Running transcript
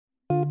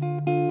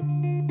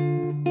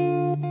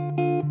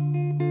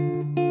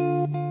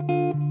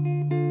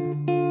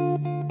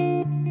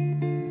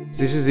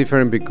this is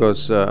different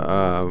because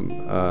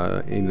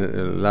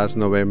in last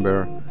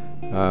November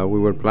we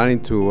were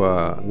planning to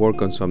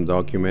work on some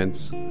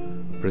documents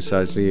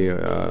precisely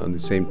on the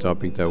same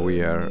topic that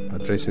we are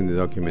addressing the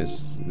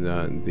documents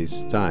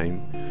this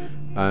time.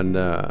 And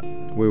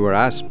we were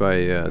asked by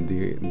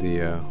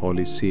the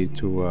Holy See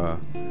to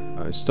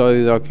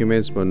study the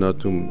documents but not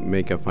to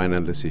make a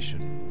final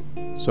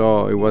decision.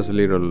 So it was a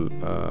little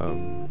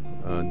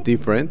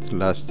different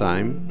last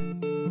time.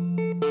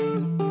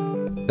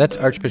 That's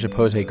Archbishop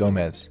Jose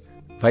Gomez,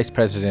 Vice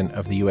President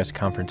of the U.S.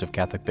 Conference of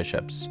Catholic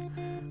Bishops.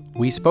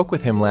 We spoke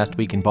with him last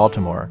week in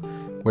Baltimore,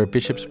 where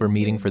bishops were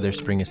meeting for their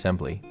spring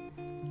assembly.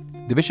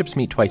 The bishops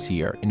meet twice a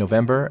year, in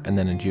November and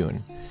then in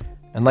June.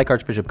 And like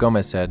Archbishop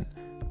Gomez said,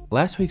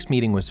 last week's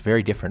meeting was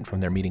very different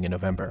from their meeting in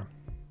November.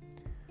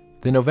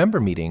 The November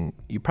meeting,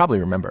 you probably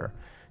remember,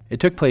 it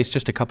took place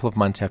just a couple of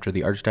months after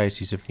the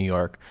Archdiocese of New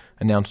York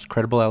announced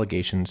credible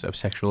allegations of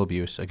sexual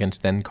abuse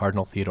against then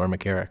Cardinal Theodore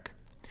McCarrick.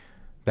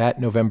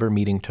 That November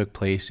meeting took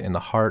place in the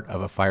heart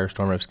of a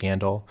firestorm of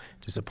scandal,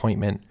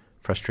 disappointment,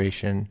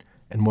 frustration,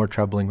 and more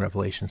troubling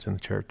revelations in the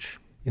Church.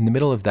 In the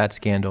middle of that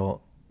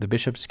scandal, the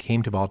bishops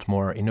came to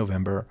Baltimore in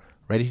November,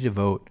 ready to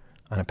vote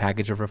on a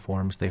package of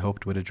reforms they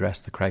hoped would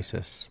address the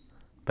crisis.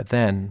 But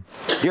then...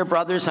 Dear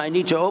brothers, I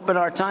need to open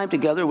our time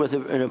together with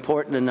an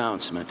important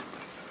announcement.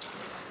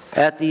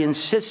 At the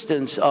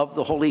insistence of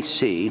the Holy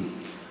See,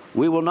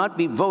 we will not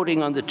be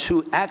voting on the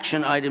two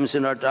action items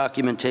in our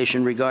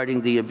documentation regarding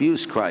the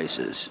abuse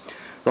crisis.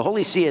 The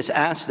Holy See has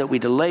asked that we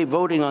delay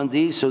voting on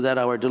these so that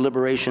our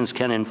deliberations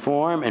can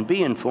inform and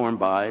be informed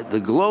by the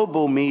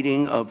global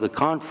meeting of the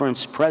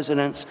conference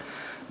presidents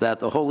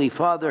that the Holy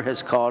Father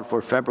has called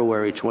for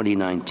February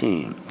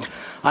 2019.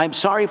 I'm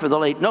sorry for the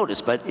late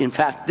notice, but in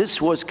fact,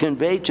 this was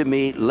conveyed to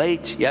me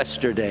late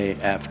yesterday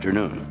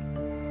afternoon.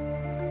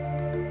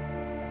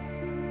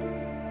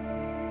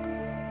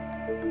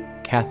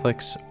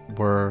 Catholics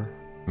were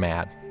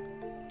mad.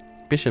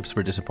 Bishops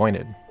were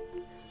disappointed.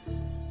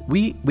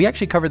 We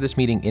actually covered this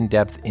meeting in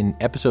depth in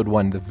episode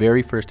 1, the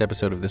very first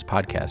episode of this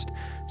podcast.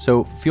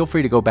 So feel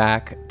free to go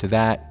back to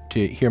that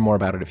to hear more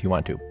about it if you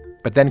want to,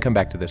 but then come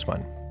back to this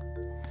one.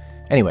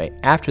 Anyway,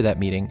 after that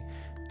meeting,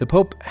 the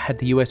Pope had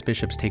the U.S.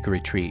 bishops take a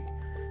retreat.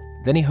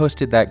 Then he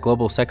hosted that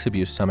global sex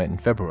abuse summit in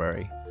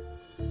February.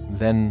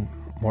 Then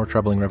more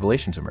troubling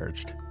revelations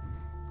emerged.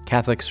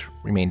 Catholics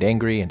remained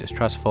angry and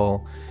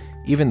distrustful.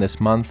 Even this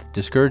month,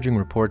 discouraging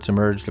reports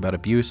emerged about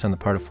abuse on the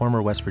part of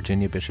former West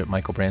Virginia Bishop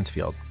Michael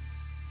Bransfield.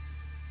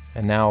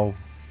 And now,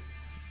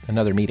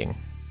 another meeting.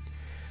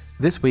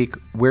 This week,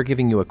 we're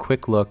giving you a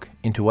quick look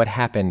into what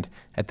happened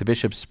at the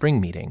bishops'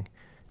 spring meeting,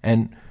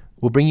 and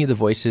we'll bring you the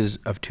voices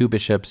of two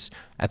bishops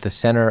at the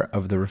center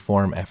of the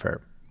reform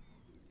effort.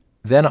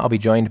 Then I'll be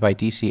joined by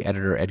DC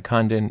editor Ed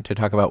Condon to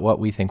talk about what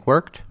we think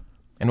worked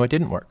and what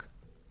didn't work.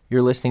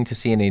 You're listening to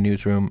CNA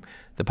Newsroom,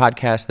 the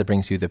podcast that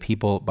brings you the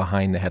people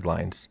behind the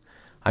headlines.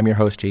 I'm your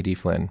host, J.D.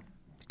 Flynn.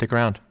 Stick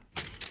around.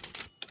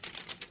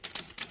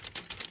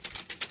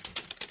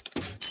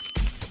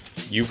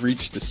 You've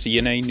reached the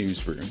CNA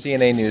Newsroom.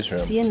 CNA Newsroom.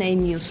 CNA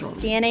Newsroom.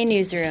 CNA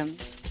Newsroom.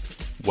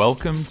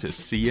 Welcome to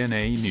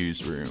CNA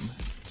Newsroom.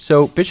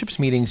 So, bishops'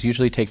 meetings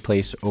usually take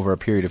place over a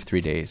period of 3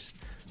 days.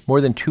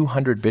 More than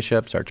 200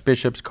 bishops,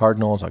 archbishops,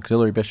 cardinals,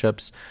 auxiliary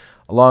bishops,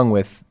 along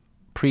with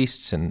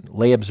priests and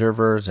lay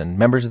observers and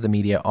members of the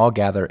media all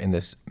gather in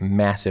this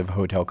massive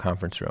hotel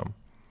conference room.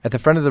 At the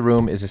front of the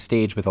room is a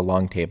stage with a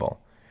long table.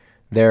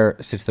 There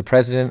sits the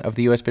president of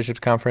the U.S.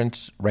 Bishops'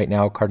 Conference, right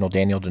now Cardinal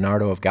Daniel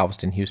DiNardo of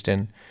Galveston,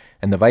 Houston,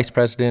 and the vice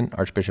president,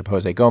 Archbishop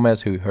Jose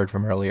Gomez, who you heard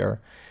from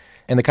earlier,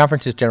 and the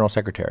conference's general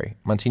secretary,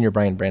 Monsignor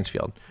Brian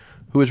Bransfield,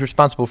 who is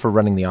responsible for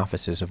running the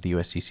offices of the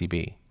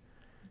USCCB.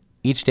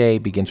 Each day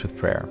begins with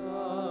prayer.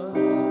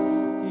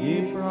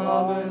 He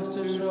promised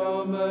to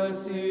show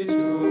mercy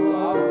to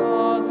our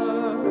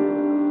fathers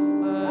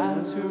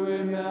and to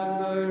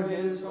remember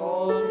his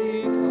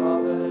holy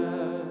covenant.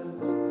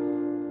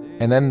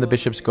 And then the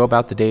bishops go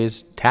about the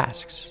day's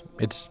tasks.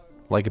 It's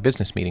like a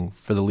business meeting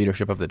for the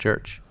leadership of the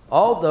church.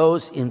 All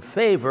those in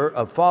favor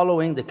of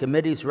following the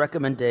committee's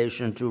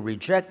recommendation to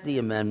reject the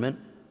amendment,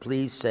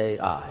 please say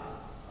aye.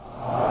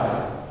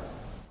 Aye.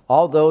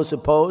 All those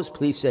opposed,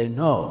 please say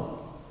no.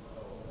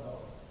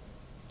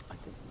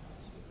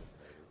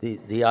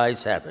 The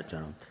ayes have it,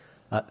 gentlemen.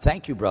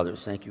 Thank you,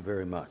 brothers. Thank you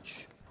very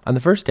much. On the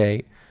first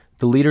day,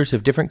 the leaders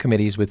of different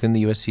committees within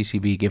the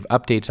USCCB give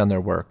updates on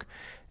their work,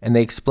 and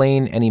they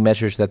explain any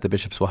measures that the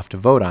bishops will have to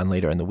vote on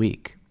later in the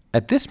week.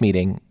 At this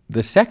meeting,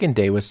 the second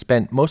day was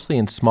spent mostly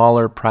in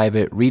smaller,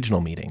 private, regional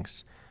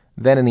meetings.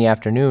 Then in the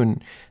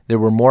afternoon, there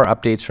were more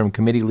updates from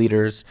committee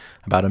leaders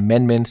about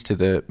amendments to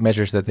the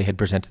measures that they had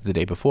presented the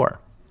day before.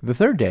 The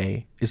third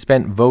day is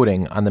spent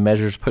voting on the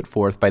measures put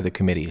forth by the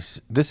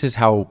committees. This is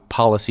how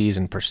policies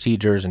and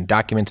procedures and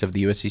documents of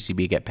the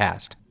USCCB get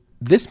passed.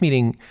 This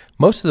meeting,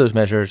 most of those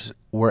measures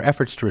were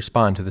efforts to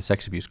respond to the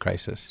sex abuse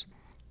crisis.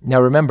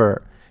 Now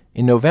remember,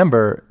 in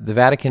November, the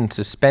Vatican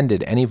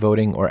suspended any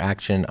voting or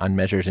action on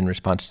measures in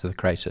response to the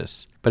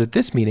crisis. But at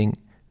this meeting,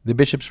 the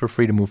bishops were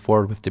free to move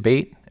forward with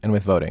debate and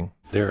with voting.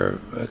 There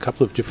are a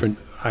couple of different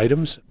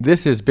items.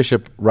 This is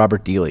Bishop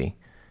Robert Dealey.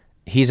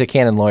 He's a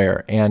canon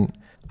lawyer, and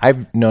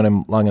I've known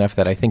him long enough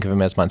that I think of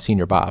him as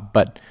Monsignor Bob,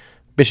 but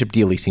Bishop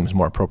Dealey seems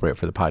more appropriate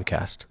for the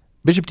podcast.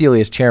 Bishop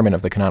Dealey is chairman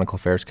of the Canonical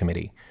Affairs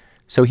Committee,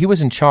 so he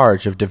was in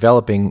charge of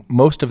developing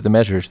most of the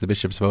measures the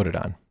bishops voted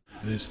on.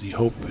 There's the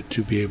hope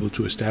to be able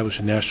to establish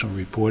a national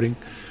reporting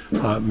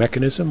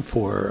mechanism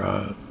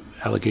for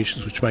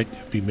allegations which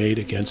might be made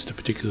against a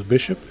particular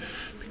bishop,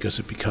 because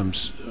it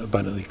becomes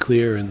abundantly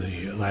clear in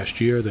the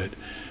last year that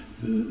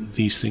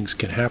these things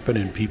can happen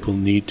and people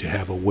need to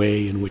have a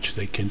way in which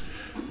they can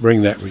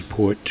bring that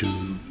report to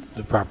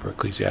the proper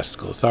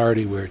ecclesiastical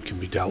authority where it can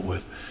be dealt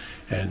with.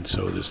 And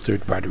so this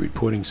third-party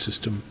reporting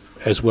system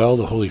as well.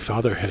 The Holy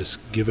Father has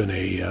given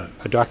a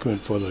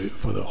document for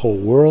the whole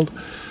world,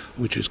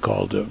 which is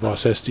called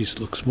Vos Estis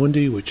Lux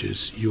Mundi, which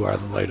is You Are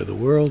the Light of the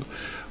World,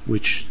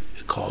 which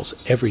calls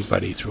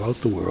everybody throughout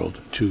the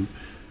world to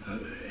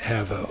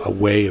have a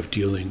way of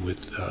dealing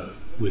with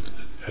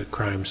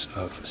crimes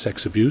of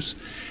sex abuse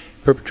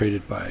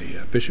perpetrated by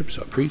bishops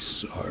or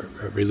priests or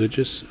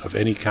religious of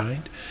any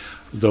kind.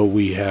 Though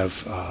we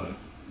have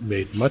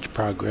made much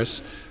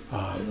progress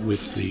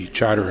with the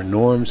Charter and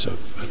Norms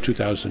of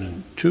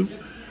 2002,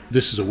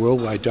 this is a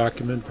worldwide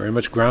document, very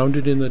much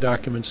grounded in the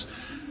documents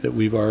that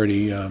we've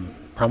already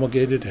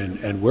promulgated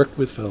and worked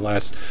with for the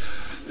last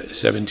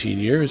 17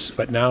 years.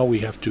 But now we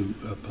have to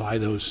apply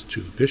those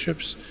to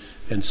bishops,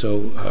 and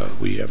so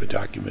we have a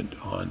document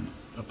on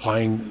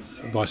applying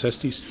Vos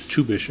Estis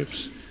to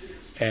bishops.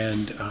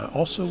 And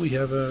also we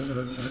have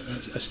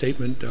a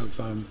statement of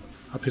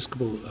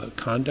episcopal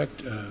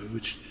conduct,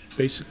 which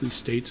basically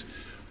states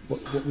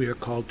what we are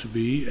called to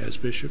be as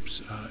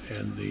bishops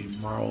and the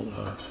moral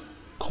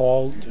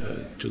call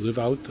to live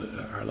out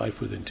our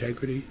life with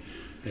integrity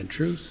and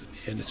truth.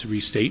 And it's a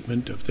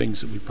restatement of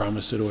things that we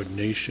promise at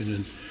ordination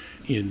and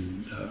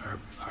in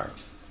our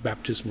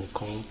baptismal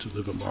call to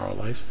live a moral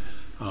life.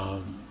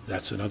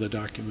 That's another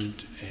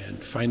document.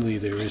 And finally,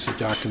 there is a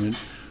document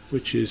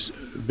which is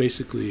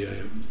basically a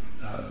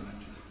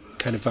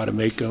kind of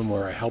vademecum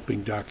or a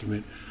helping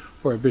document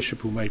for a bishop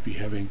who might be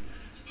having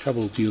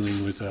trouble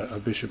dealing with a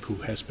bishop who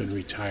has been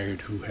retired,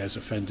 who has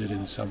offended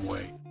in some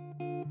way.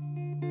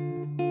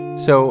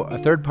 So a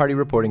third-party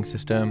reporting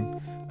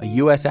system, a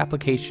U.S.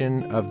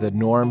 application of the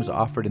norms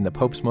offered in the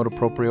Pope's Motu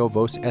Proprio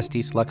Vos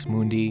Estis Lux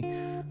Mundi,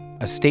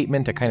 a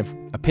statement, a kind of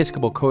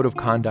episcopal code of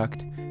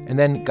conduct, and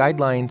then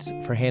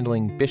guidelines for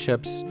handling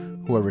bishops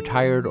who are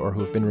retired or who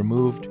have been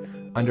removed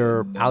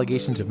under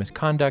allegations of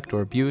misconduct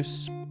or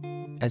abuse.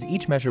 As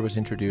each measure was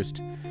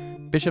introduced,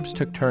 bishops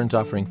took turns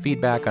offering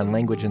feedback on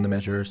language in the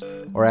measures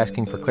or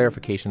asking for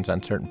clarifications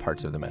on certain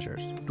parts of the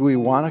measures. Do we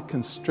want to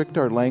constrict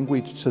our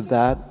language to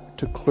that,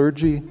 to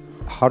clergy?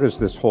 How does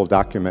this whole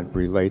document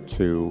relate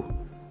to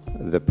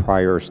the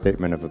prior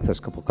statement of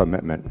episcopal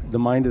commitment? The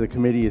mind of the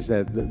committee is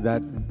that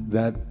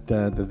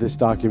this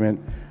document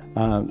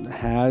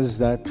has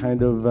that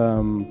kind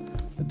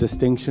of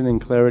distinction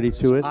and clarity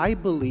to it. I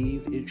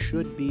believe it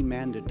should be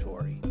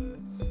mandatory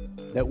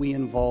that we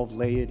involve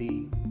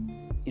laity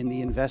in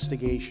the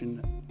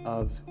investigation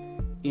of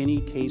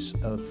any case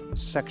of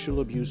sexual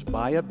abuse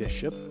by a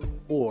bishop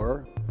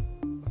or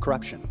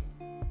corruption.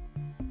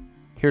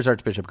 Here's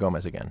Archbishop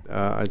Gomez again.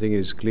 I think it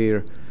is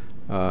clear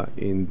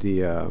in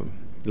the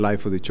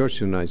life of the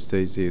Church in the United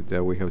States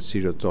that we have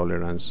zero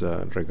tolerance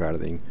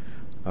regarding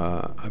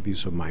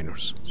abuse of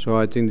minors. So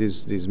I think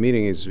this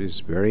meeting is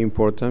very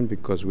important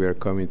because we are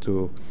coming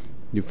to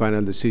the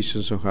final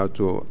decisions on how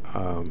to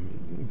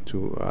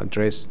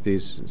address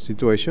this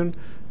situation,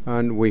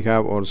 and we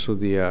have also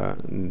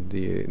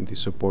the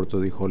support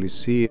of the Holy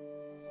See.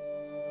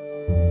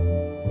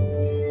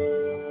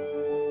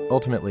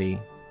 Ultimately,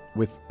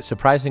 with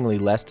surprisingly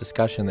less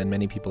discussion than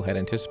many people had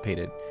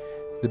anticipated,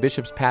 the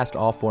bishops passed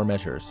all four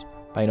measures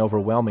by an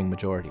overwhelming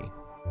majority.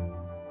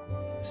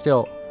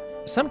 Still,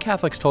 some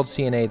Catholics told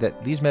CNA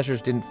that these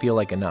measures didn't feel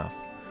like enough,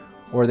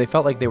 or they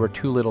felt like they were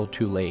too little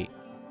too late.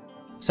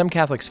 Some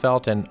Catholics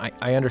felt, and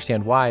I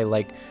understand why,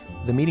 like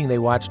the meeting they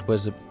watched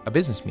was a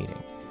business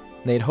meeting.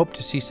 They had hoped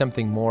to see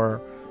something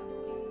more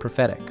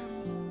prophetic.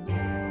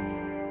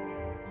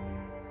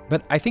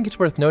 But I think it's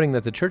worth noting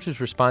that the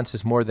Church's response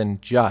is more than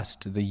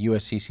just the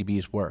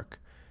USCCB's work.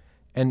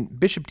 And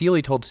Bishop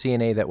Dealey told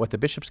CNA that what the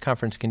Bishops'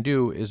 Conference can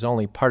do is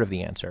only part of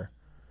the answer.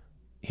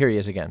 Here he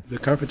is again. The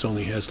conference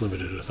only has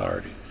limited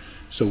authority.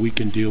 So we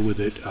can deal with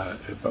it,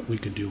 but we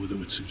can deal with it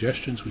with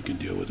suggestions, we can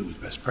deal with it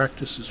with best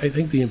practices. I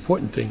think the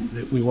important thing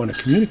that we want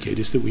to communicate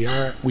is that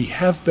we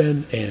have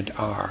been and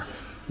are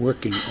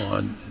working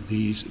on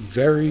these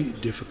very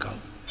difficult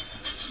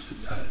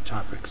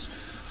topics.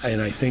 And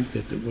I think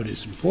that what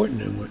is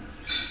important and what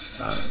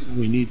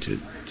we need to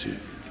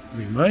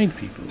remind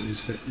people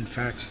is that, in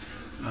fact,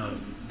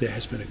 there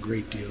has been a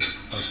great deal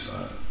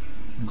of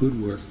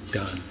good work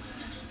done,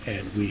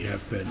 and we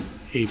have been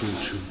able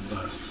to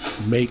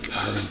make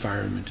our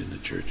environment in the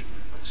Church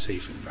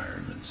safe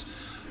environments.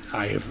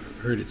 I have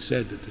heard it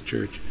said that the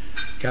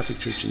Catholic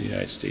Church in the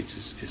United States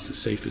is the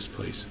safest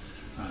place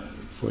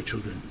for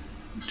children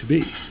to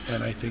be.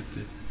 And I think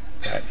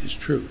that is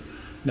true.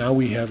 Now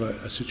we have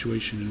a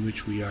situation in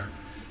which we are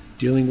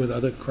dealing with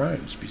other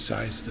crimes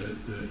besides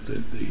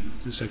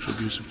the sexual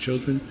abuse of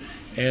children,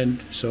 and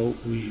so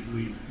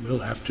we'll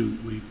have to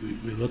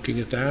we're looking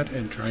at that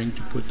and trying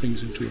to put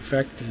things into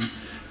effect, and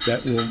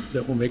that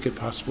will make it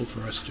possible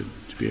for us to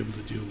be able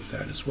to deal with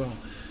that as well.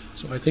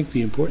 So I think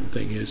the important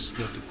thing is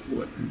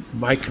what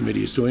my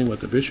committee is doing, what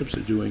the bishops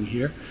are doing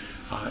here,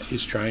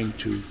 is trying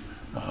to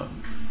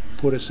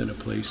put us in a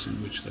place in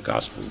which the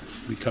gospel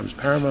becomes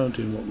paramount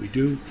in what we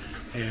do,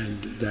 and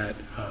that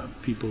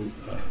people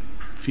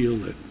feel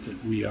that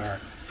we are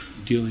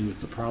dealing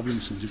with the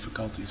problems and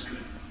difficulties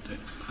that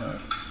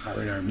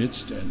are in our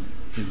midst, and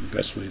in the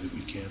best way that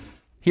we can.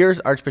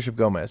 Here's Archbishop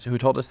Gomez, who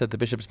told us that the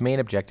bishop's main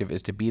objective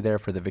is to be there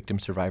for the victim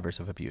survivors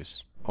of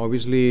abuse.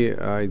 Obviously,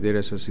 there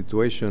is a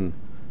situation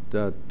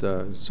that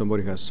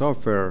somebody has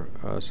suffered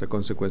as a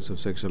consequence of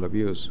sexual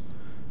abuse.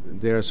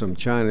 There are some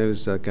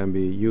channels that can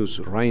be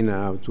used right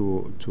now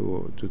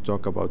to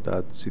talk about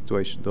that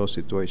situation, those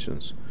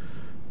situations.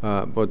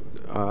 But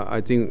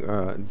I think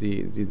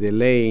the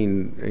delay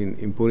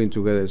in putting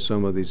together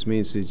some of these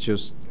means is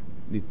just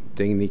the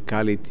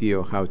technicality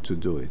of how to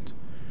do it.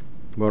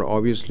 But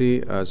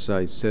obviously, as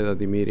I said at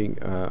the meeting,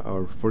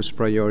 our first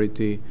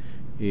priority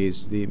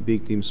is the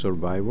victim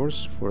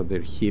survivors for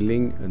their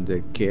healing and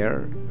their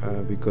care,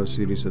 because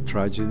it is a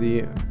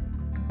tragedy.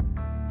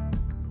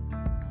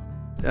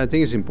 I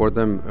think it's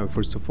important,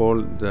 first of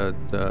all, that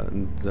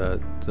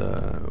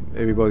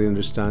everybody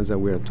understands that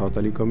we are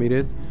totally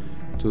committed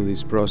to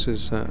this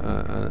process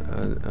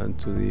and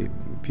to the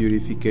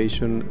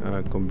purification,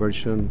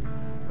 conversion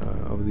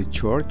of the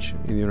church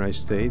in the United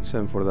States,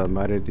 and for that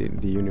matter,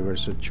 the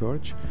universal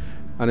church.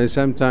 And at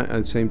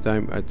the same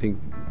time, I think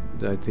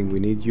we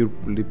need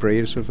the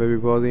prayers of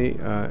everybody,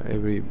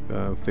 every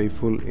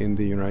faithful in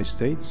the United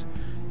States,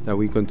 that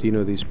we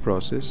continue this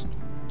process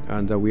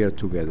and that we are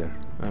together.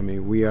 I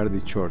mean, we are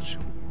the church,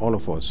 all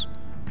of us,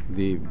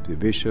 the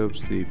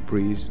bishops, the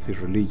priests, the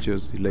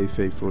religious, the lay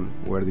faithful,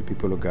 we're the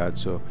people of God.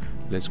 So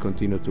let's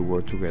continue to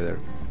work together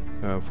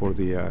for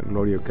the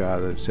glory of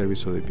God and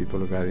service of the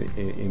people of God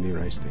in the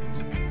United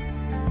States.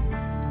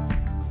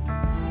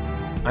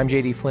 I'm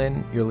J.D.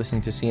 Flynn. You're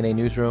listening to CNA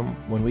Newsroom.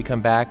 When we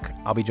come back,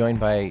 I'll be joined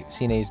by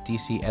CNA's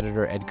DC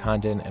editor, Ed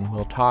Condon, and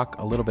we'll talk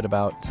a little bit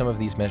about some of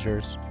these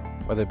measures,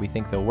 whether we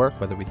think they'll work,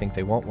 whether we think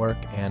they won't work,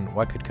 and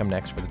what could come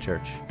next for the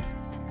church.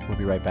 We'll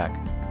be right back.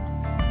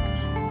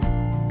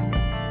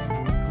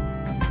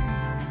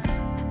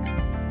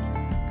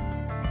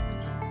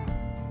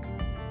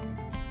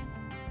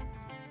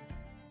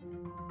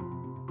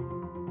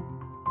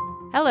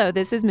 Hello,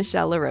 this is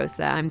Michelle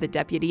LaRosa. I'm the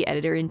Deputy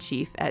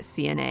Editor-in-Chief at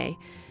CNA.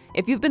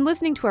 If you've been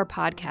listening to our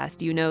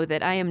podcast, you know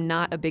that I am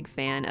not a big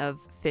fan of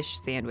fish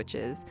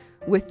sandwiches,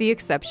 with the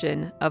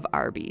exception of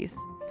Arby's.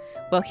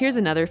 Well, here's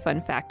another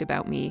fun fact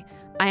about me.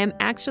 I am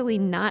actually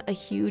not a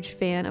huge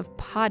fan of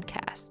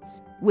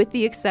podcasts, with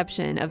the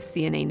exception of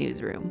CNA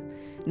Newsroom.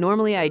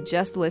 Normally, I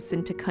just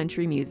listen to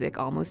country music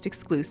almost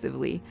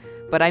exclusively,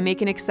 but I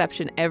make an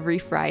exception every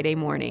Friday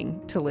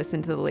morning to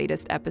listen to the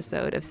latest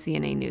episode of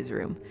CNA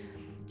Newsroom.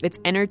 It's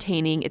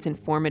entertaining, it's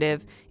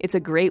informative, it's a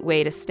great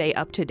way to stay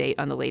up to date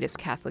on the latest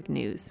Catholic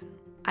news.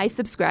 I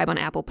subscribe on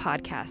Apple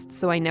Podcasts,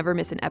 so I never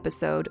miss an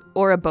episode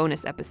or a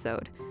bonus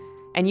episode.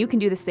 And you can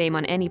do the same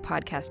on any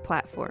podcast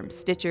platform,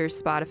 Stitcher,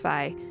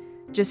 Spotify.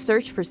 Just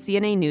search for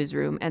CNA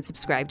Newsroom and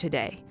subscribe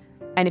today.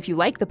 And if you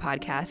like the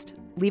podcast,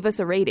 leave us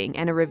a rating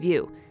and a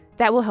review.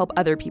 That will help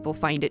other people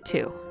find it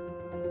too.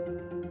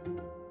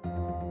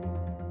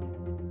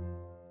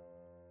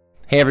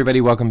 Hey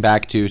everybody, welcome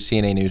back to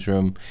CNA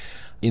Newsroom.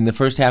 In the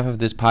first half of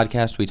this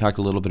podcast, we talked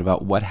a little bit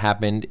about what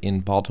happened in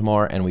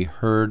Baltimore, and we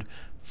heard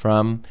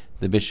from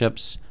the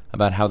bishops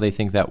about how they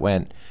think that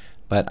went.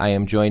 But I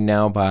am joined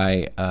now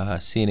by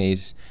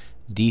CNA's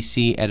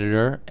DC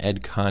editor,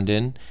 Ed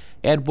Condon.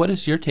 Ed, what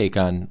is your take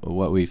on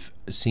what we've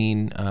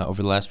seen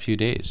over the last few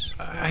days?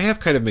 I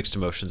have kind of mixed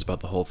emotions about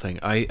the whole thing.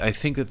 I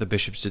think that the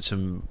bishops did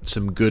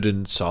some good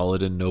and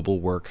solid and noble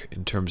work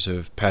in terms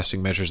of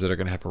passing measures that are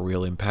going to have a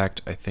real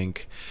impact. I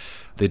think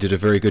they did a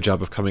very good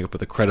job of coming up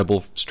with a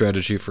credible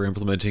strategy for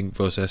implementing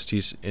Vos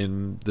Estis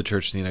in the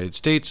Church in the United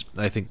States.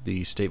 I think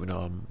the statement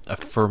on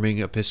affirming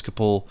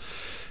episcopal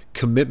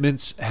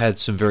commitments had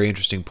some very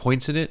interesting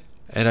points in it.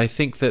 And I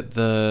think that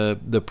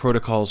the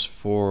protocols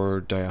for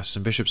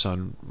diocesan bishops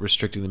on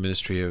restricting the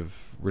ministry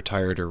of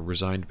retired or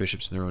resigned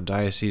bishops in their own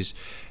diocese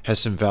has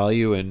some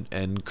value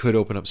and could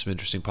open up some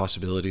interesting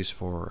possibilities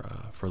for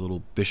a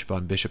little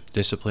bishop-on-bishop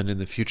discipline in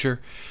the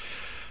future.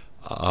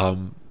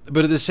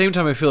 But at the same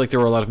time, I feel like there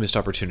were a lot of missed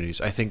opportunities.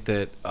 I think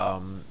that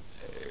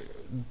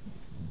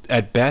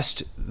at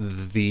best,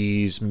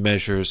 these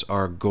measures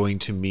are going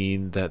to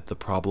mean that the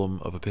problem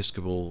of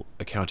episcopal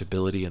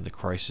accountability and the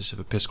crisis of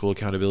episcopal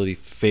accountability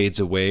fades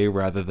away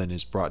rather than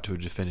is brought to a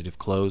definitive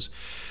close.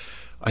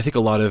 I think a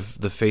lot of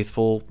the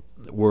faithful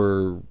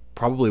were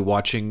probably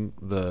watching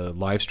the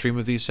live stream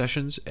of these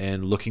sessions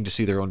and looking to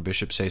see their own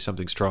bishop say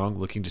something strong,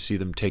 looking to see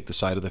them take the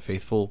side of the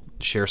faithful,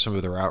 share some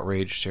of their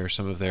outrage, share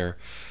some of their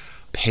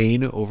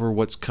pain over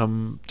what's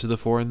come to the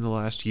fore in the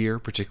last year,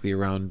 particularly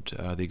around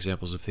the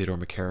examples of Theodore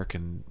McCarrick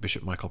and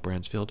Bishop Michael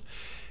Bransfield.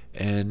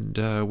 And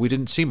we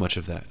didn't see much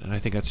of that, and I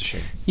think that's a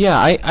shame. Yeah,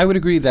 I would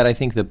agree that I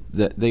think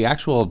the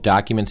actual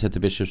documents that the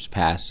bishops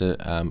passed,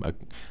 a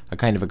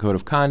kind of a code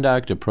of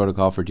conduct, a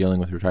protocol for dealing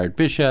with retired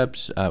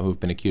bishops who've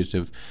been accused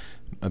of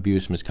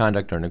abuse,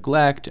 misconduct, or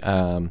neglect,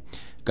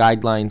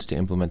 guidelines to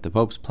implement the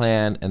Pope's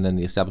plan, and then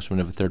the establishment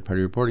of a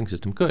third-party reporting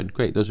system.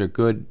 Great. Those are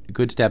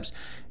good steps,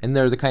 and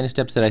they're the kind of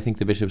steps that I think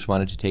the bishops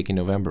wanted to take in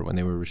November when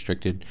they were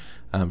restricted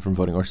from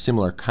voting, or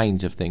similar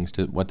kinds of things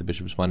to what the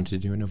bishops wanted to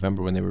do in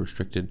November when they were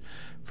restricted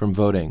from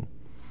voting.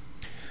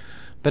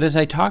 But as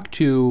I talked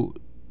to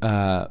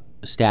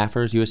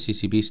staffers,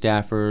 USCCB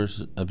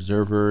staffers,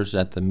 observers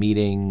at the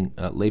meeting,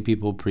 lay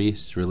people,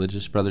 priests,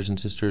 religious brothers and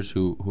sisters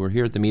who were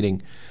here at the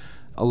meeting,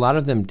 a lot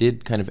of them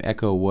did kind of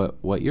echo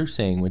what you're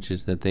saying, which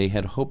is that they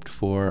had hoped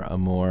for a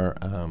more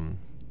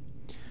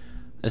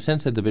a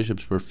sense that the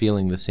bishops were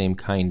feeling the same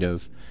kind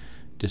of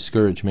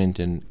discouragement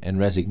and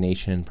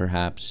resignation,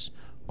 perhaps,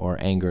 or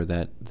anger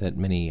that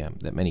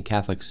many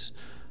Catholics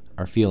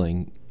are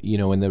feeling. You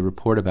know, when the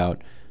report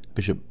about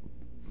Bishop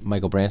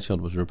Michael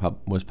Bransfield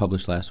was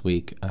published last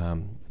week,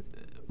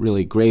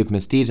 really grave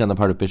misdeeds on the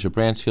part of Bishop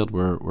Bransfield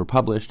were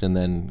published, and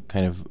then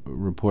kind of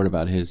report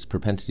about his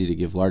propensity to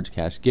give large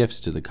cash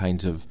gifts to the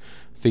kinds of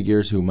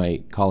figures who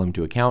might call him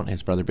to account,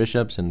 his brother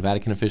bishops and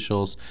Vatican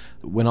officials.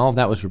 When all of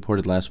that was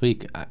reported last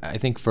week, I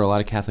think for a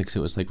lot of Catholics it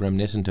was like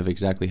reminiscent of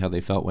exactly how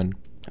they felt when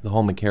the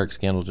whole McCarrick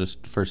scandal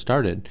just first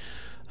started,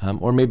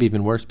 or maybe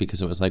even worse,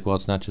 because it was like, well,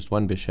 it's not just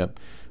one bishop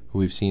who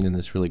we've seen in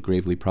this really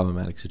gravely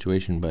problematic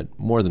situation, but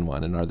more than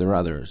one, and are there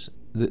others?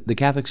 The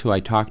Catholics who I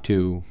talked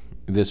to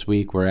this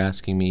week were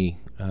asking me,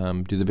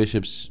 do the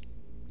bishops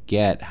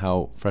get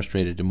how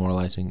frustrating,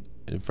 demoralizing,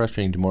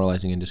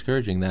 and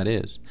discouraging that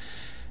is?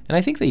 And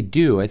I think they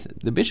do.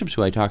 The bishops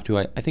who I talk to,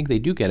 I think they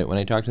do get it. When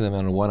I talk to them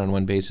on a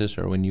one-on-one basis,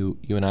 or when you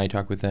and I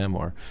talk with them,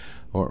 or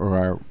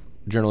our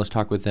journalists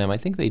talk with them, I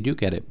think they do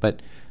get it.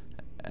 But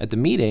at the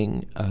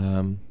meeting,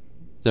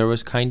 there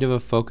was kind of a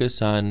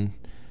focus on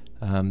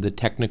the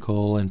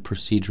technical and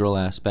procedural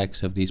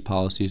aspects of these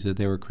policies that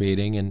they were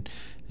creating,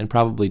 and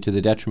probably to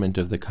the detriment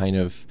of the kind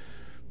of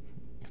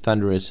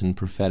thunderous and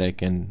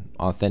prophetic and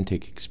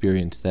authentic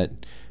experience that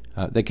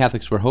the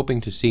Catholics were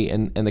hoping to see,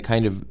 and the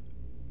kind of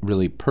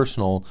really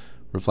personal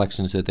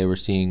reflections that they were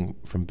seeing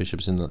from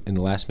bishops in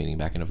the last meeting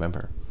back in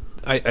November.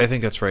 I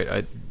think that's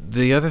right.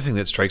 The other thing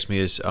that strikes me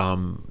is,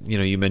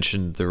 you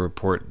mentioned the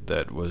report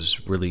that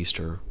was released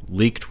or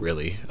leaked,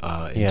 really.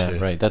 Yeah,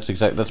 right. That's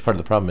part of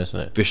the problem, isn't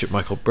it? Bishop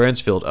Michael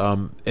Bransfield,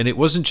 and it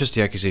wasn't just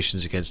the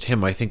accusations against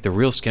him. I think the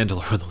real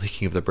scandal around the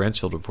leaking of the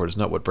Bransfield report is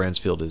not what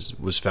Bransfield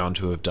was found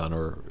to have done,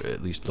 or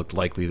at least looked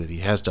likely that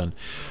he has done,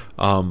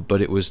 but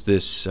it was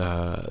this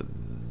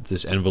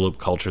envelope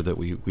culture that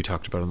we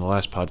talked about on the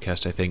last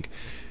podcast, I think.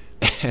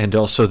 And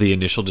also the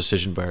initial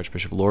decision by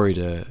Archbishop Lori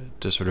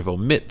to sort of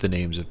omit the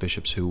names of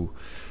bishops who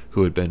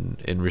had been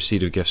in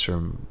receipt of gifts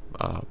from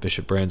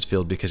Bishop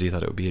Bransfield because he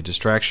thought it would be a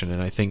distraction.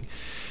 And I think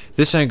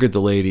this angered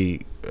the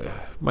laity,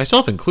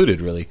 myself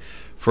included, really,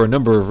 for a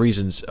number of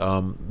reasons.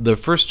 The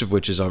first of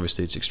which is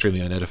obviously it's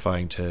extremely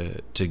unedifying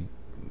to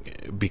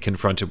be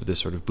confronted with this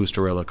sort of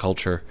Bustarella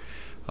culture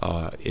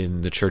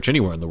in the church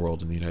anywhere in the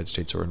world, in the United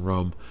States or in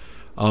Rome.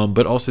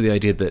 But also the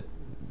idea that,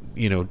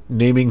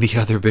 naming the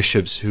other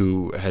bishops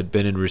who had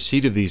been in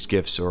receipt of these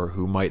gifts, or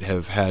who might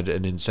have had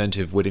an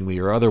incentive, wittingly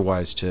or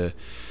otherwise, to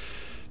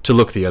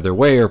look the other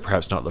way, or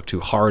perhaps not look too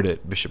hard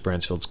at Bishop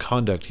Bransfield's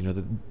conduct.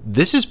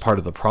 This is part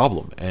of the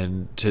problem,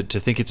 and to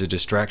think it's a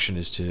distraction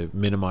is to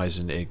minimize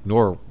and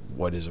ignore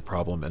what is a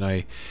problem.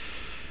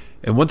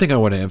 And one thing I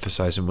want to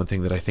emphasize, and one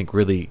thing that I think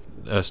really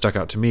stuck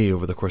out to me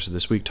over the course of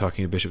this week,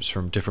 talking to bishops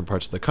from different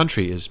parts of the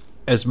country, is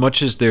as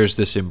much as there's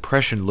this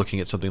impression looking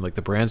at something like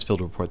the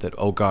Bransfield report that,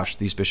 oh gosh,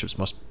 these bishops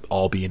must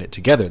all be in it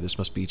together, this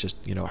must be just,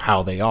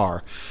 how they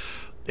are.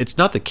 It's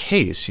not the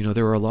case.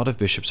 There are a lot of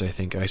bishops, I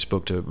think, I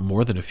spoke to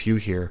more than a few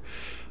here,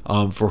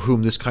 for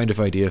whom this kind of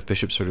idea of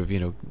bishops sort of,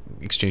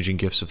 exchanging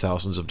gifts of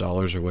thousands of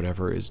dollars or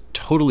whatever is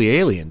totally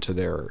alien to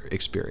their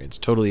experience,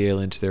 totally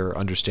alien to their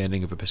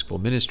understanding of episcopal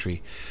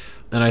ministry.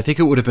 And I think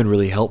it would have been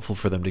really helpful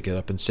for them to get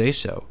up and say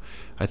so.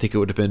 I think it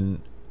would have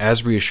been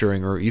as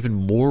reassuring, or even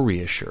more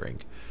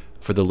reassuring,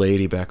 for the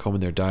laity back home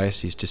in their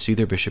diocese to see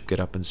their bishop get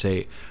up and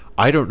say,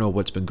 I don't know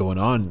what's been going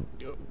on,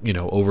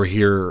 over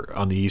here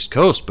on the East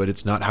Coast, but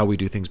it's not how we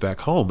do things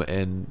back home,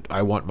 and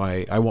I want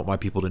my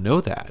people to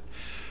know that.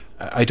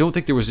 I don't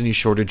think there was any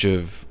shortage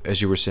of,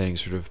 as you were saying,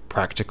 sort of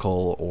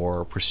practical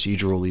or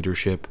procedural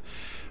leadership,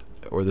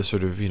 or the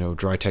sort of,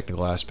 dry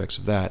technical aspects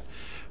of that.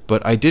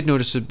 But I did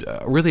notice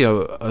really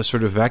a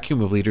sort of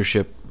vacuum of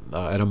leadership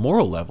at a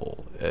moral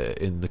level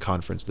in the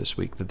conference this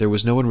week, that there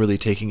was no one really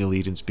taking a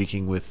lead and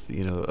speaking with,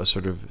 a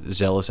sort of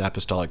zealous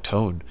apostolic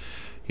tone.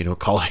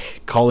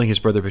 calling his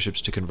brother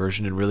bishops to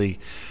conversion and really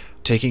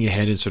taking a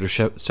hand in sort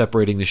of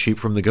separating the sheep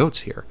from the goats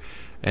here.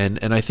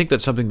 And I think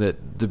that's something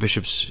that the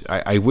bishops,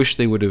 I wish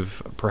they would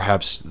have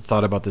perhaps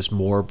thought about this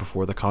more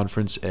before the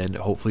conference, and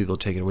hopefully they'll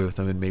take it away with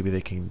them, and maybe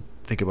they can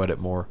think about it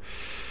more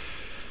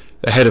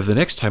ahead of the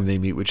next time they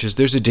meet, which is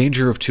there's a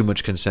danger of too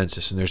much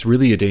consensus, and there's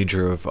really a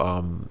danger of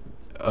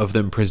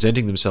them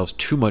presenting themselves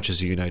too much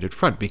as a united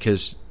front,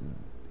 because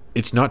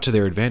it's not to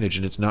their advantage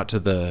and it's not to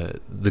the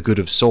good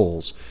of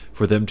souls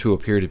for them to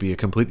appear to be a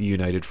completely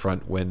united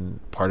front when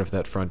part of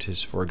that front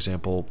is, for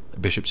example,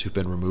 bishops who've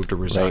been removed or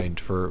resigned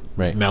for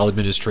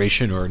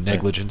maladministration or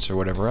negligence or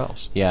whatever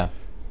else. Yeah,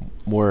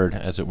 word,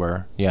 as it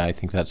were. Yeah, I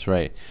think that's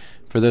right.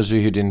 For those of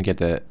you who didn't get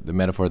the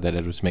metaphor that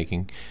Ed was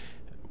making,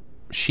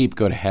 sheep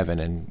go to heaven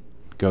and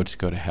goats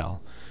go to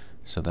hell.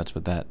 So that's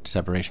what that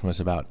separation was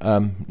about.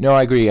 No,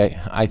 I agree.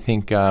 I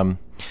think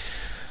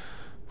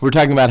we're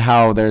talking about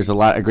how there's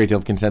a great deal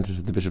of consensus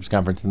at the Bishops'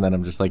 Conference, and then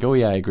I'm just like, oh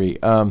yeah, I agree.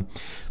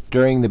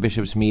 During the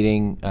Bishops'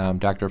 meeting,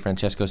 Dr.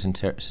 Francesco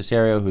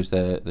Cesario, who's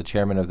the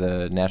chairman of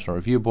the National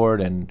Review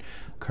Board, and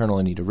Colonel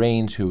Anita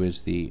Raines, who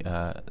is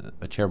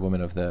a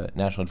chairwoman of the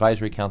National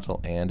Advisory Council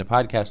and a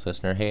podcast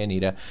listener, hey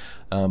Anita,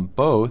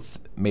 both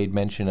made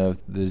mention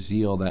of the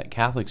zeal that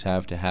Catholics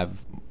have to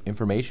have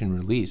information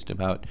released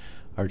about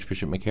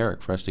Archbishop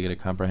McCarrick, for us to get a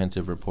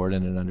comprehensive report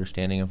and an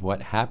understanding of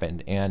what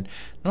happened, and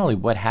not only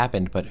what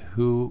happened, but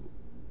who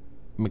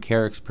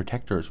McCarrick's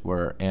protectors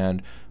were,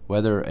 and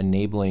whether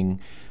enabling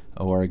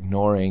or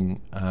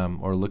ignoring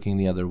or looking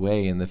the other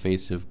way in the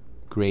face of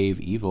grave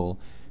evil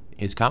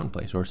is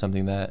commonplace, or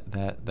something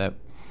that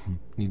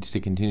needs to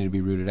continue to be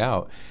rooted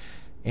out.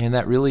 And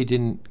that really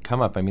didn't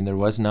come up. I mean, there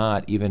was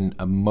not even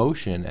a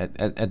motion.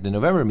 At the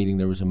November meeting,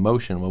 there was a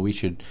motion, well, we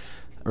should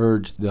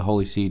urged the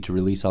Holy See to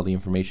release all the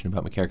information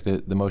about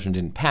McCarrick. The motion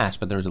didn't pass,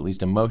 but there was at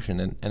least a motion.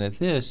 And at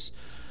this,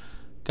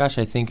 gosh,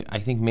 I think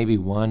maybe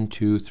 1,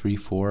 2, 3,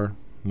 4,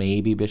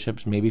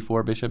 maybe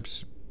 4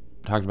 bishops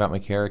talked about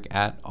McCarrick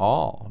at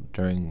all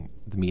during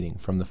the meeting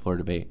from the floor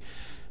debate.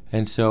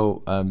 And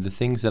so the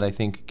things that I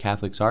think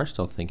Catholics are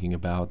still thinking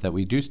about, that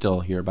we do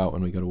still hear about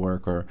when we go to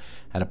work or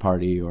at a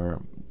party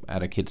or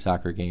at a kid's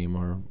soccer game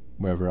or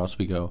wherever else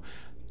we go,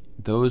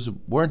 those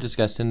weren't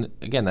discussed. And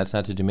again, that's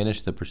not to diminish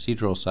the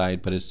procedural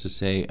side, but it's to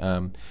say,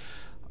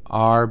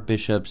 are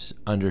bishops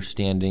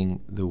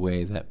understanding the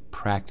way that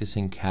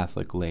practicing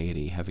Catholic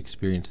laity have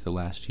experienced the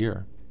last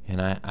year?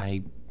 And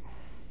I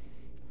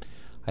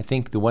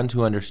think the ones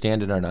who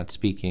understand it are not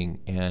speaking,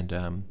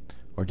 and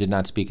or did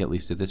not speak, at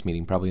least at this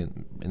meeting. Probably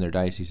in their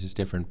diocese is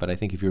different, but I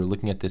think if you're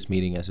looking at this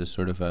meeting as a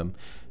sort of an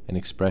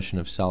expression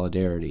of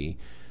solidarity,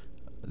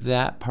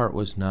 that part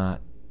was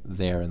not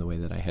there in the way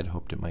that I had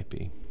hoped it might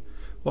be.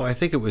 Well, I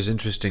think it was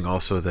interesting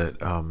also that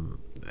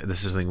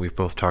this is something we've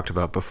both talked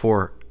about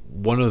before.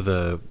 One of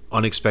the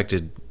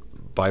unexpected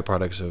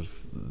byproducts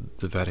of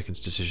the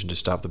Vatican's decision to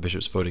stop the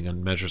bishops voting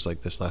on measures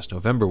like this last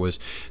November was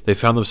they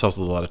found themselves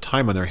with a lot of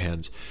time on their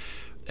hands,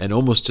 and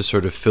almost to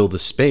sort of fill the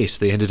space,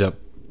 they ended up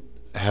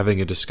having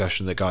a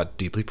discussion that got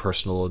deeply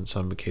personal on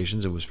some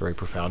occasions. It was very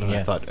profound, and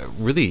I thought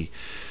really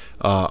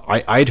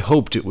I'd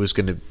hoped it was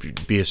going to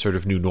be a sort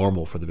of new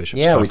normal for the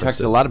bishops' conference. We talked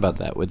a lot about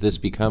that. Would this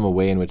become a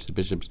way in which the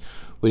bishops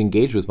would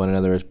engage with one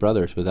another as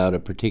brothers without a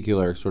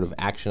particular sort of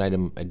action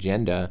item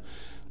agenda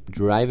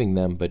driving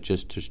them, but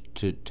just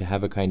to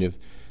have a kind of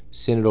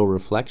synodal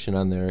reflection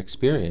on their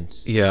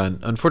experience? Yeah, and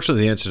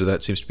unfortunately the answer to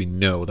that seems to be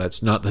no.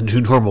 That's not the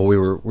new normal. We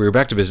were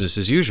back to business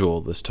as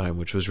usual this time,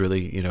 which was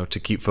really, to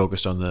keep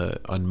focused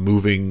on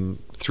moving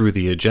through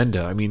the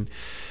agenda. I mean,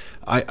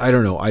 I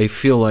don't know. I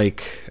feel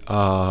like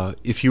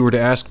if you were to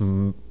ask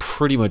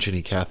pretty much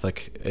any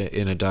Catholic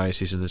in a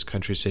diocese in this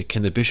country, say,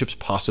 can the bishops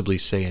possibly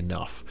say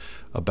enough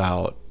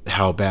about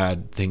how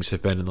bad things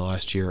have been in the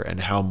last year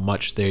and how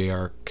much they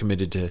are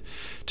committed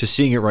to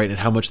seeing it right and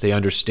how much they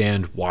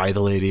understand why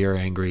the laity are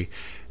angry,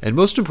 and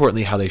most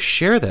importantly, how they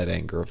share that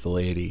anger of the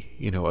laity,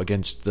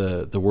 against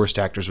the worst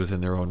actors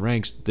within their own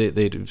ranks.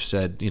 They'd have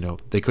said,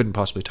 they couldn't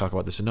possibly talk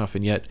about this enough,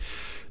 and yet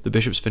the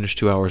bishops finished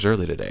 2 hours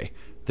early today.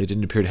 They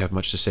didn't appear to have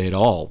much to say at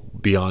all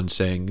beyond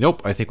saying,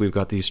 nope, I think we've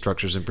got these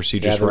structures and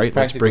procedures right,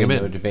 let's bring them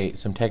in. No debate,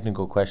 some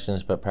technical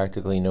questions, but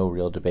practically no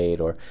real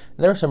debate.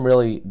 There's some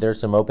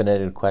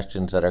open-ended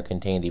questions that are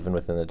contained even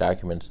within the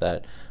documents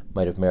that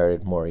might have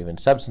merited more even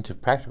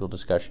substantive practical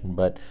discussion,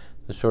 but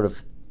the sort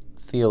of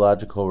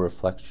theological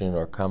reflection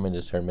or common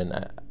discernment.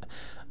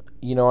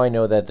 I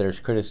know that there's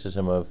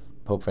criticism of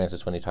Pope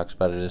Francis when he talks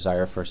about a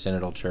desire for a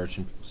synodal church,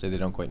 and people say they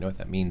don't quite know what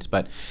that means,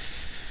 but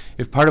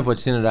if part of what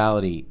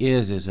synodality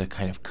is a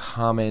kind of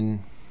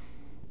common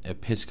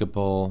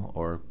Episcopal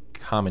or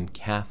common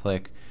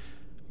Catholic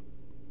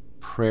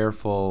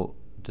prayerful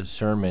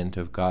discernment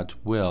of God's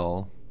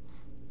will,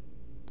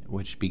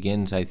 which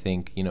begins, I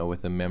think,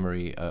 with a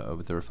memory,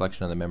 with a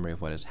reflection on the memory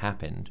of what has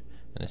happened,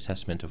 an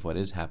assessment of what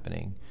is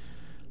happening,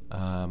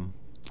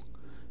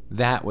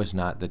 that was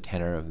not the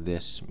tenor of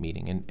this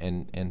meeting,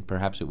 and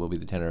perhaps it will be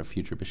the tenor of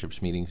future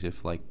bishops' meetings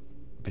if, like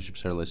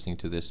bishops are listening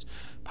to this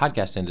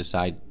podcast and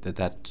decide that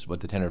that's what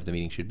the tenor of the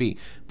meeting should be.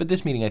 But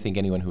this meeting, I think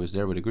anyone who was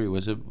there would agree,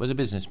 was a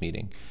business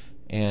meeting.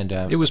 And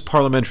it was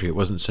parliamentary. It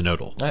wasn't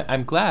synodal.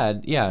 I'm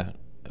glad. Yeah,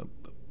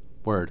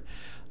 word.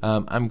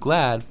 I'm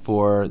glad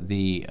for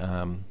the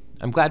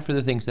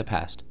things that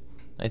passed.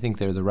 I think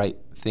they're the right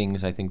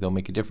things. I think they'll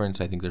make a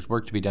difference. I think there's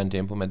work to be done to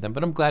implement them.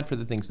 But I'm glad for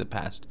the things that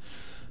passed.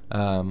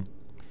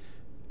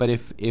 But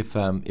if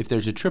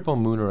there's a triple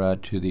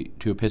munera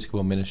to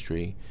Episcopal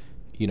ministry,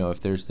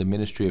 if there's the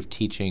ministry of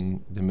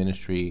teaching, the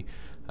ministry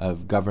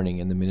of governing,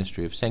 and the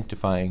ministry of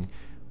sanctifying,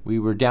 we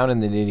were down in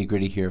the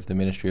nitty-gritty here of the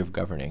ministry of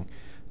governing.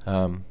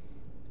 And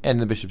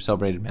the bishops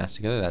celebrated Mass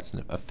together. That's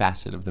a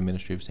facet of the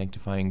ministry of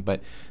sanctifying.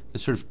 But the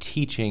sort of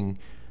teaching,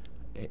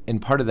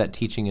 and part of that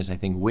teaching is, I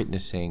think,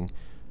 witnessing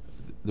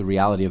the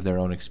reality of their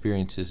own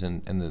experiences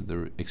and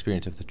the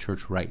experience of the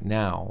church right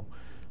now.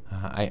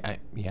 I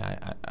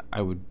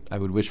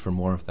would wish for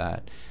more of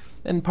that.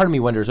 And part of me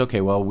wonders,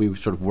 okay, well, we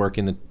sort of work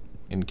in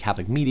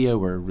Catholic media.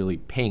 We're really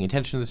paying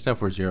attention to this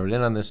stuff. We're zeroed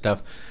in on this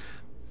stuff.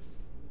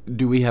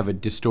 Do we have a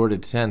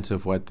distorted sense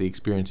of what the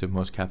experience of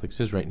most Catholics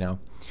is right now?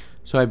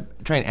 So I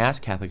try and ask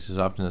Catholics as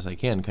often as I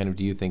can, kind of,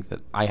 do you think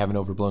that I have an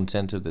overblown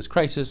sense of this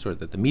crisis, or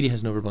that the media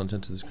has an overblown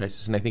sense of this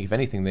crisis? And I think, if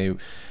anything, the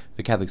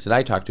Catholics that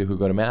I talk to who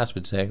go to Mass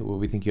would say, well,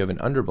 we think you have an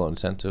underblown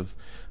sense of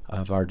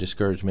our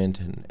discouragement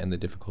and the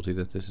difficulty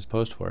that this has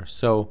posed for us.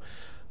 So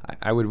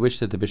I would wish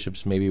that the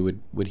bishops maybe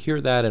would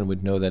hear that and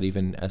would know that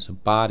even as a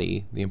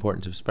body, the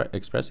importance of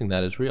expressing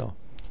that is real.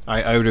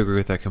 I would agree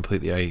with that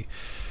completely.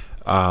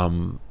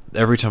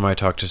 Every time I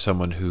talk to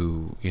someone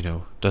who,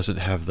 doesn't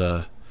have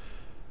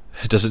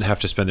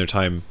to spend their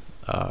time,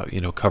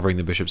 covering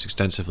the bishops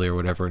extensively or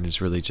whatever, and is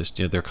really just,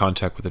 their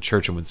contact with the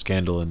church and with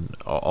scandal and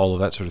all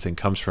of that sort of thing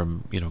comes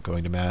from,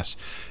 going to Mass,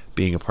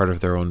 being a part of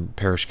their own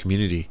parish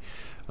community.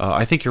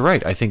 I think you're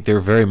right. I think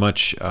they're very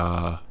much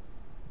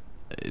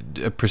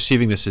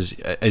perceiving this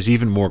as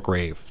even more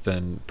grave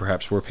than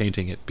perhaps we're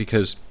painting it,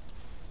 because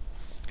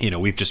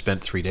we've just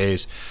spent 3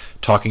 days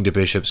talking to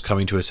bishops,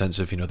 coming to a sense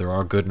of, there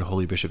are good and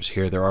holy bishops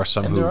here. There are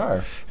some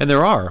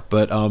there are,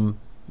 but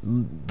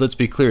let's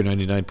be clear,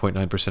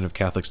 99.9% of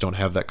Catholics don't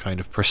have that kind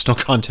of personal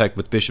contact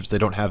with bishops. They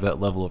don't have that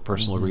level of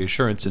personal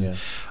reassurance. And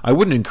I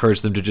wouldn't encourage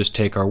them to just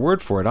take our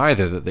word for it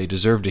either, that they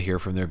deserve to hear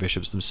from their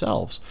bishops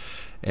themselves.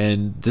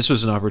 And this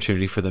was an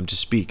opportunity for them to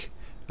speak.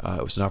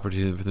 It was an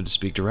opportunity for them to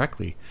speak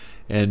directly.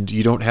 And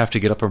you don't have to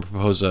get up and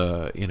propose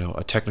a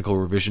technical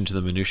revision to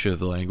the minutiae of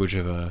the language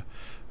of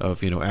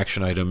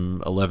action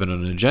item 11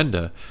 on an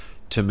agenda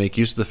to make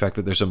use of the fact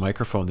that there's a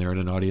microphone there and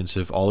an audience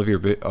of all of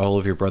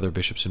your brother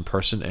bishops in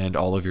person and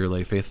all of your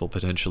lay faithful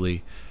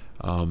potentially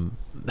on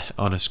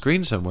a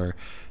screen somewhere,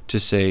 to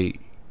say,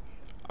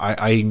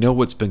 I know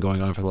what's been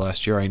going on for the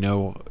last year. I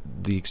know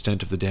the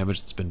extent of the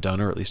damage that's been done,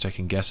 or at least I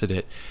can guess at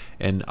it,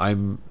 and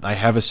I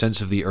have a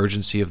sense of the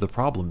urgency of the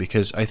problem,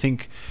 because I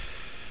think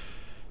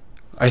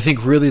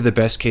really the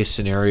best case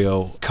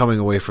scenario coming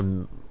away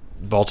from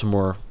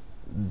Baltimore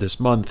this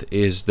month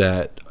is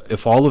that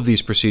if all of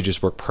these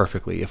procedures work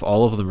perfectly, if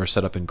all of them are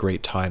set up in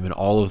great time, and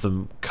all of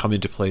them come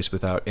into place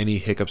without any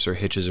hiccups or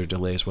hitches or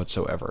delays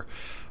whatsoever,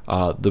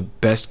 the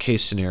best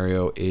case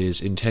scenario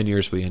is in 10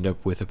 years we end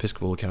up with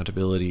Episcopal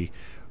accountability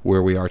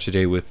where we are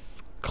today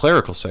with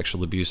clerical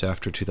sexual abuse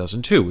after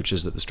 2002, which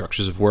is that the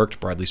structures have worked.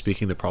 Broadly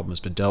speaking, the problem has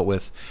been dealt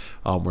with.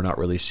 We're not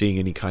really seeing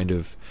any kind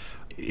of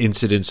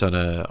incidents on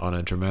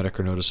a dramatic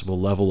or noticeable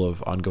level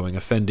of ongoing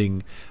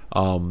offending.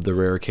 The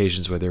rare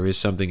occasions where there is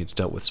something, it's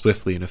dealt with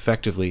swiftly and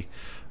effectively.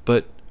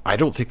 But I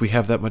don't think we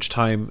have that much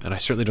time, and I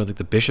certainly don't think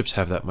the bishops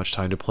have that much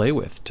time to play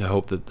with to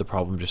hope that the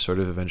problem just sort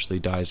of eventually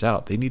dies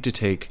out. They need to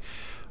take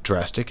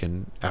drastic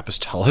and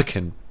apostolic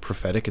and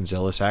prophetic and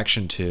zealous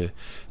action to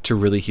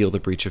really heal the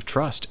breach of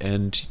trust.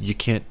 And you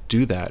can't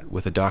do that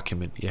with a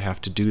document. You have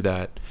to do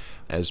that,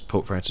 as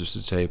Pope Francis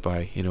would say,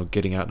 by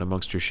getting out and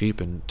amongst your sheep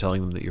and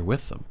telling them that you're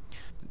with them.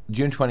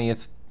 June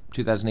 20th,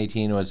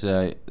 2018 was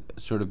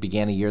sort of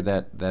began a year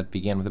that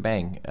began with a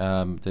bang.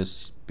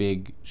 This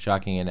big,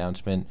 shocking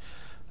announcement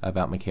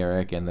about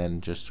McCarrick, and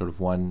then just sort of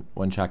one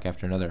shock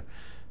after another.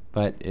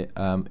 But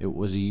it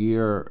was a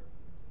year,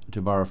 to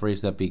borrow a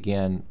phrase, that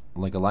began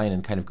like a lion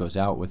and kind of goes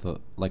out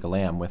like a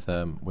lamb,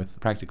 with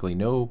practically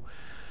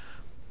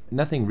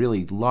nothing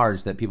really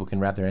large that people can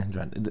wrap their hands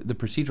around. The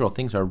procedural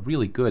things are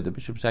really good. The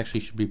bishops actually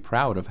should be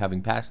proud of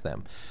having passed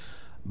them.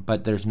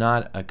 But there's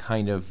not a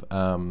kind of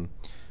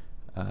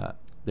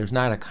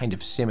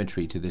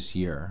symmetry to this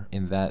year,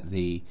 in that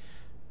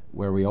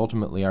where we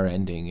ultimately are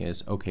ending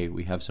is, okay,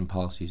 we have some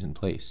policies in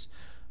place,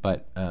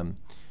 but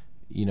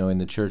in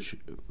the church,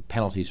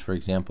 penalties, for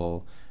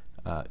example,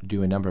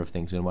 do a number of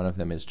things, and one of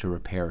them is to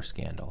repair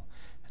scandal.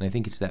 And I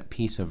think it's that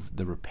piece of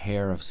the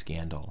repair of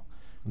scandal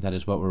that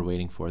is what we're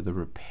waiting for, the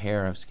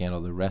repair of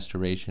scandal, the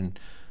restoration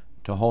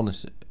to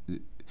wholeness.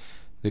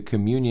 The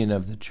communion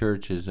of the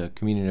church is a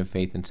communion of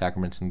faith and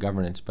sacraments and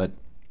governance, but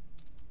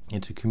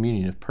it's a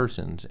communion of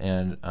persons,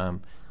 and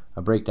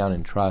a breakdown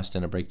in trust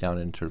and a breakdown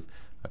in sort of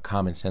a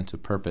common sense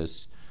of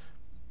purpose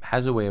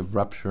has a way of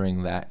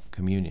rupturing that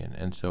communion.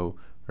 And so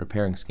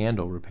repairing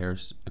scandal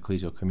repairs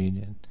ecclesial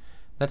communion.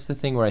 That's the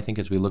thing where I think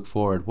as we look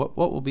forward, what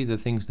will be the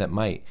things that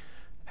might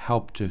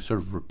help to sort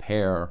of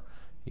repair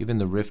even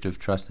the rift of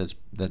trust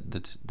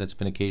that's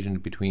been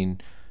occasioned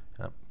between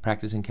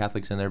practicing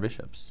Catholics and their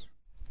bishops?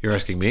 You're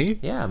asking me?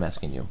 Yeah, I'm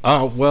asking you.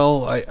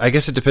 Well, I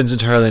guess it depends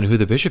entirely on who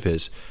the bishop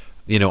is.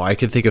 I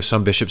can think of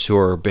some bishops who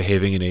are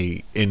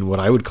behaving in what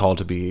I would call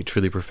to be a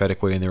truly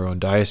prophetic way in their own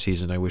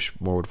diocese, and I wish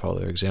more would follow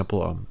their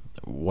example.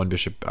 One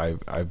bishop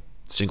I've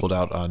singled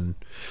out on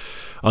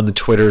the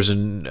Twitters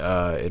and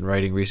in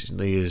writing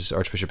recently is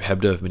Archbishop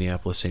Hebda of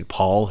Minneapolis, St.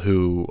 Paul,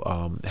 who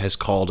has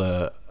called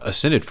a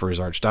synod for his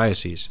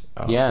archdiocese,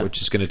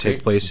 which is going to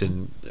take place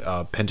in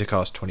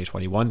Pentecost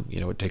 2021.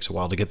 It takes a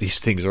while to get these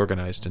things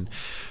organized, and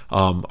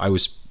I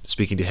was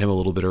speaking to him a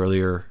little bit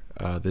earlier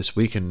this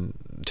week and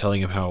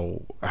telling him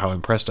how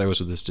impressed I was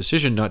with this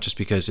decision, not just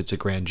because it's a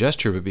grand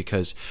gesture, but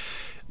because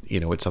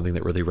it's something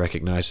that really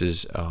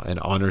recognizes and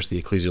honors the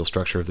ecclesial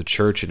structure of the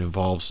church. It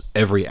involves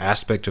every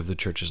aspect of the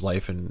church's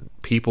life and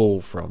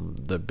people, from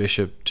the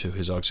bishop to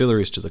his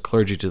auxiliaries to the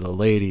clergy to the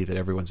laity, that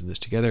everyone's in this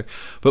together.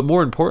 But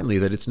more importantly,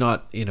 that it's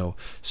not,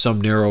 some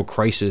narrow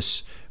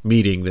crisis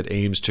meeting that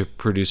aims to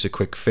produce a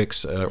quick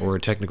fix or a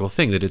technical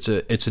thing, that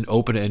it's an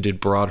open-ended,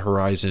 broad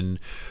horizon.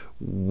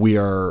 We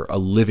are a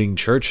living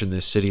church in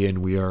this city, and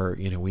we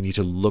need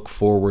to look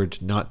forward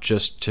not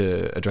just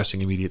to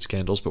addressing immediate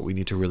scandals, but we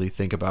need to really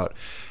think about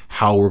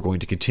how we're going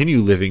to continue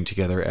living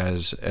together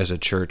as a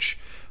church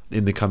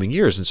in the coming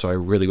years. And so I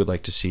really would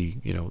like to see,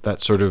 that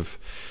sort of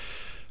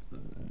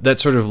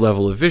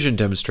level of vision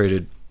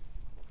demonstrated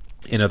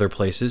in other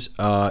places.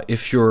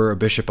 If you're a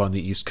bishop on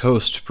the East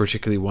Coast,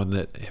 particularly one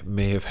that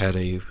may have had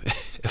a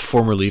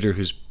former leader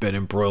who's been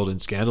embroiled in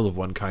scandal of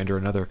one kind or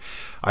another,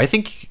 I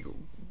think,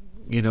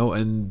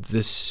 and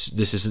this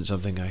isn't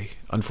something I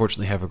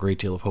unfortunately have a great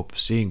deal of hope of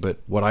seeing, but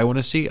what I want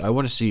to see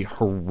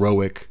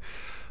heroic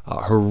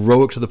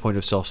to the point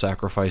of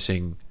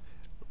self-sacrificing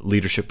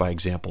leadership by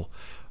example.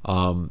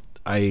 I'm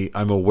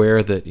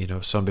aware that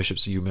some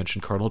bishops, you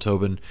mentioned Cardinal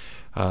Tobin,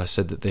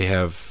 said that they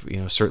have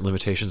certain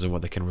limitations on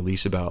what they can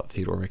release about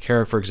Theodore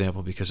McCarrick, for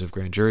example, because of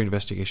grand jury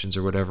investigations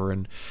or whatever.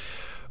 And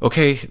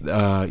okay,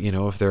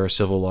 if there are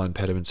civil law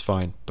impediments,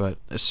 fine. But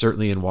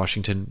certainly in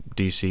Washington,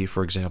 D.C.,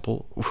 for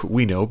example,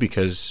 we know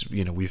because,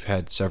 we've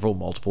had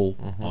multiple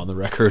on the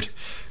record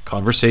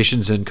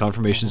conversations and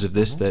confirmations of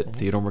this, that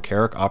Theodore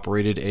McCarrick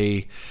operated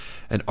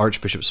an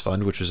Archbishop's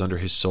Fund, which was under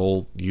his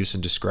sole use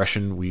and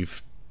discretion.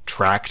 We've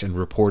tracked and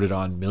reported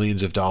on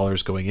millions of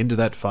dollars going into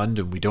that fund,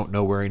 and we don't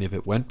know where any of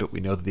it went, but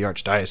we know that the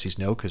Archdiocese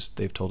know because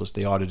they've told us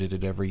they audited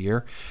it every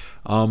year.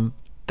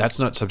 That's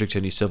not subject to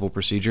any civil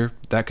procedure.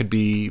 That could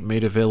be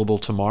made available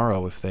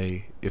tomorrow if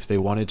they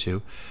wanted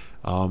to.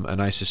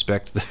 And I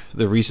suspect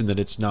the reason that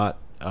it's not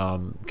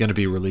going to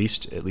be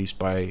released, at least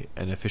by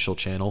an official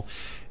channel,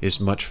 is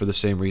much for the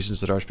same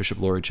reasons that Archbishop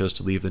Lori chose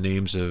to leave the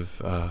names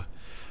of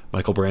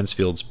Michael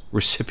Bransfield's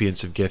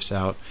recipients of gifts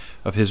out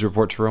of his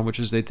report to Rome, which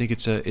is they think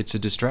it's a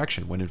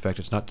distraction, when in fact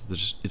it's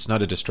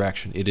not a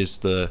distraction. It is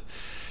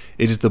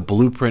the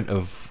blueprint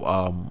of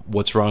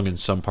what's wrong in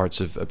some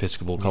parts of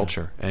Episcopal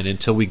culture. And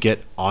until we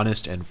get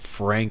honest and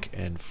frank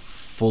and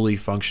fully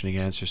functioning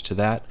answers to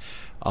that,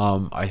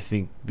 I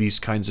think these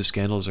kinds of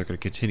scandals are going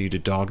to continue to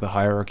dog the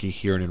hierarchy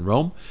here and in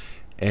Rome.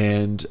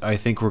 And I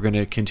think we're going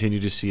to continue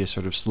to see a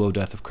sort of slow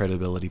death of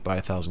credibility by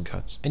 1,000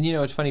 cuts. And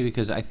it's funny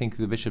because I think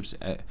the bishops,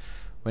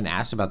 when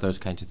asked about those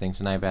kinds of things,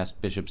 and I've asked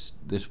bishops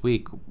this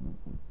week,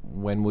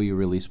 when will you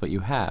release what you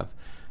have?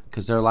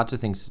 Because there are lots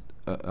of things,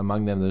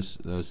 among them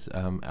those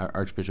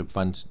Archbishop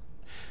Funds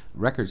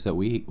records that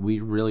we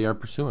really are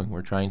pursuing.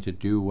 We're trying to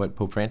do what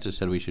Pope Francis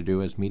said we should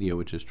do as media,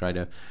 which is try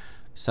to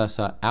suss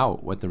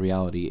out what the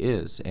reality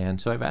is.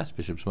 And so I've asked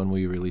bishops, when will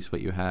you release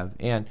what you have?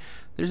 And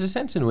there's a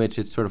sense in which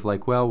it's sort of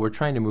like, well, we're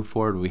trying to move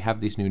forward. We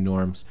have these new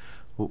norms.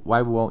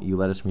 Why won't you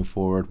let us move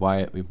forward?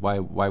 Why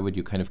would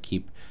you kind of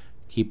keep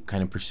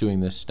kind of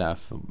pursuing this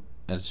stuff?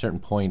 At a certain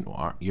point,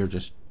 you're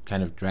just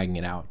kind of dragging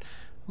it out.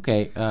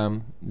 Okay,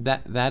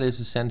 that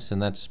is a sense,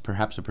 and that's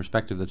perhaps a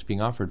perspective that's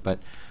being offered. But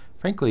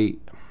frankly,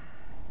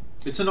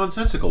 it's a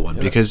nonsensical one,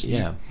 because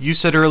you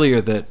said earlier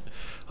that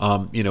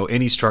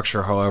any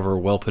structure, however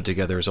well put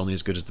together, is only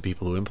as good as the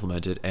people who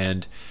implement it.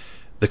 And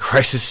the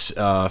crisis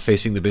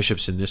facing the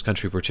bishops in this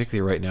country,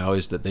 particularly right now,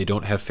 is that they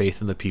don't have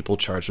faith in the people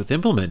charged with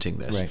implementing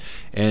this,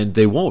 and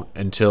they won't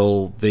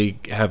until they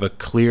have a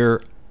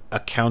clear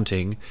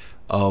accounting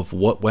of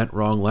what went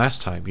wrong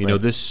last time.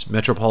 This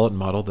metropolitan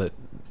model that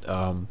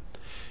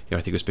I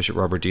think it was Bishop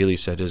Robert Dealey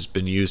said has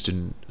been used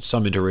in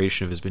some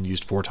iteration has been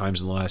used 4 times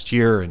in the last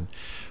year, and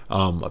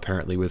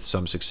apparently with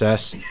some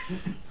success,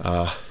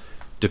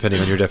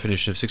 depending on your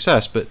definition of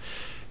success. But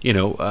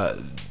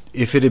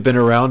if it had been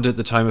around at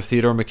the time of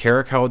Theodore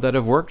McCarrick, how would that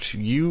have worked?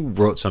 You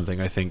wrote something,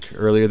 I think,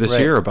 earlier this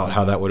year about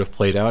how that would have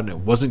played out, and it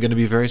wasn't going to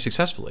be very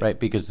successfully. Right,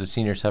 because the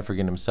senior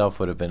suffragan himself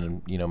would have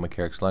been,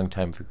 McCarrick's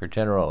longtime vicar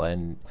general,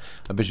 and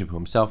a bishop who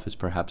himself is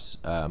perhaps,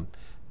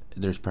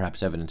 there's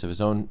perhaps evidence of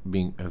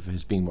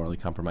his being morally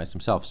compromised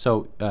himself.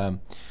 So,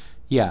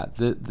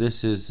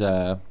 this is.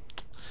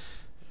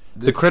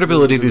 the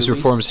credibility of these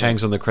reforms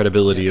hangs on the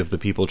credibility of the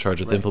people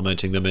charged with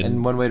implementing them.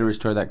 And one way to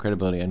restore that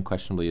credibility,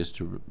 unquestionably, is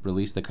to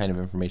release the kind of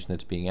information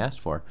that's being asked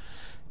for.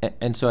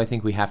 And so I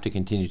think we have to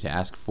continue to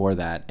ask for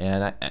that.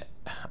 And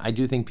I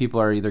do think people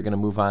are either going to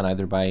move on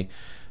either by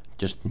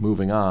just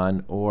moving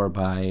on or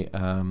by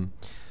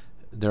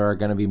there are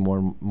going to be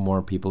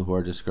more people who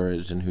are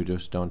discouraged and who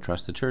just don't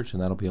trust the church,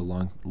 and that'll be a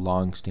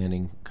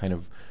long-standing kind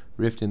of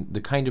rift in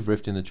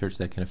the church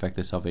that can affect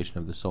the salvation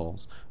of the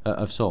souls.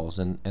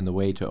 And the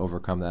way to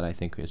overcome that, I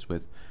think, is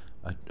with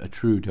a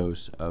true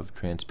dose of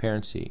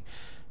transparency.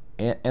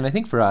 And I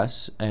think for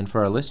us and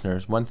for our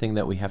listeners, one thing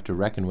that we have to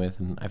reckon with,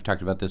 and I've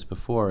talked about this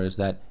before, is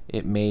that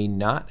it may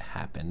not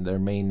happen. There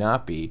may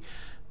not be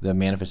the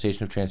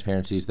manifestation of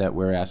transparencies that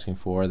we're asking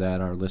for,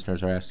 that our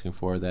listeners are asking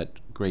for, that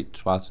great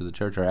swaths of the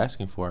church are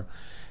asking for.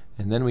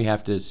 And then we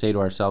have to say to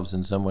ourselves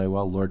in some way,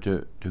 well, Lord,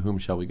 to whom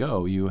shall we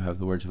go? You have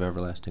the words of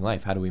everlasting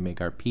life. How do we make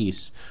our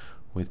peace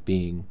with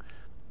being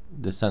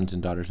the sons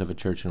and daughters of a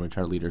church in which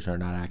our leaders are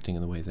not acting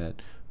in the way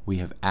that we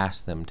have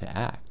asked them to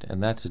act?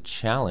 And that's a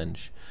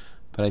challenge.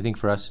 But I think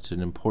for us it's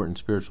an important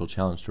spiritual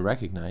challenge to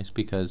recognize,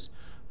 because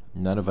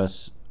none of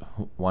us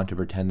want to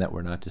pretend that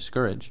we're not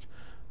discouraged.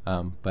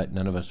 But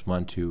none of us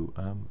want to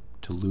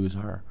lose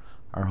our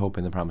hope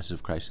in the promises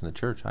of Christ in the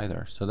church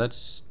either. So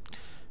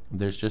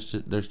there's just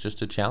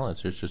a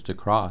challenge. There's just a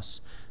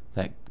cross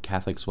that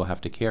Catholics will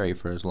have to carry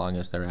for as long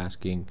as they're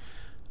asking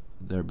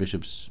their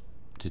bishops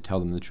to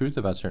tell them the truth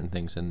about certain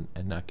things and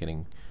not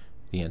getting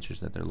the answers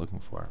that they're looking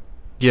for.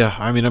 Yeah,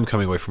 I mean, I'm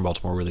coming away from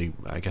Baltimore really,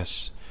 I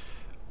guess,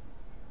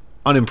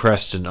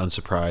 unimpressed and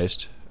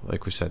unsurprised.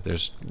 Like we said,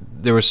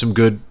 there was some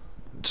good,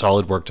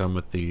 solid work done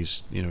with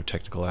these,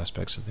 technical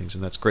aspects and things,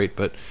 and that's great.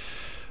 But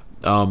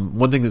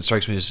one thing that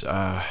strikes me is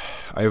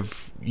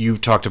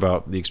you've talked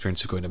about the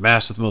experience of going to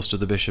Mass with most of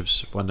the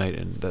bishops one night,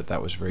 and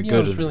that was very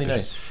good. It was really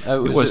nice.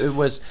 It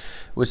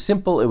was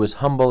simple. It was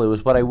humble. It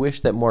was what I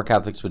wish that more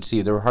Catholics would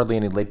see. There were hardly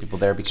any lay people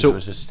there because it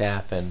was just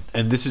staff. And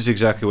this is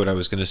exactly what I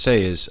was going to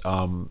say is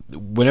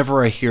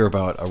whenever I hear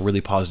about a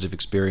really positive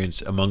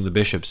experience among the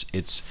bishops,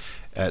 it's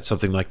at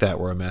something like that,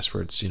 where a Mass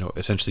where it's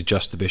essentially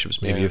just the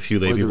bishops, maybe a few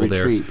lay people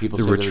there.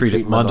 The retreat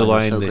at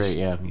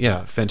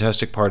Mondelein,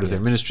 fantastic part of their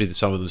ministry that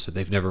some of them said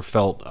they've never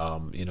felt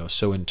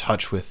so in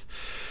touch with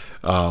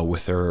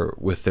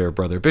their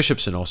brother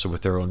bishops and also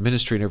with their own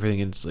ministry and everything.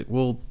 And it's like,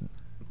 well,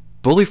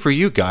 bully for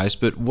you guys,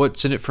 but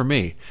what's in it for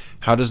me?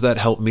 How does that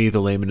help me,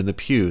 the layman in the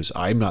pews?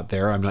 I'm not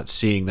there. I'm not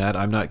seeing that.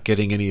 I'm not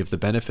getting any of the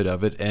benefit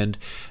of it. And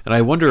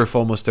I wonder if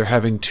almost they're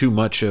having too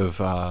much of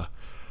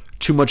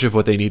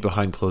what they need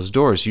behind closed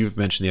doors. You've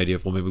mentioned the idea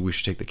of, well, maybe we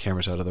should take the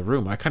cameras out of the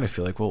room. I kind of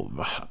feel like, well,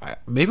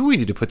 maybe we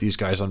need to put these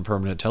guys on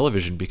permanent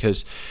television,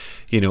 because,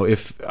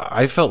 if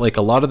I felt like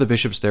a lot of the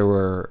bishops there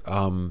were,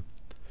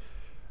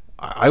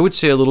 I would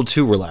say, a little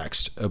too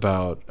relaxed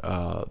about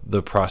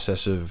the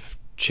process of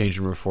change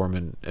and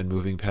reform and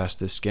moving past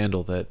this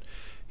scandal that,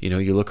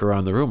 you look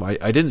around the room.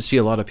 I didn't see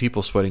a lot of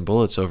people sweating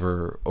bullets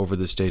over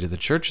the state of the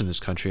church in this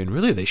country, and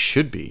really they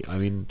should be. I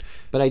mean,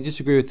 but I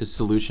disagree with the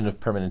solution of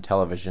permanent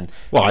television.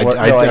 Well, I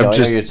know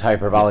it's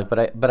hyperbolic,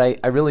 but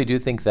I really do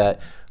think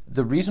that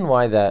the reason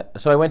why that.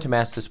 So I went to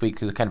Mass this week,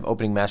 the kind of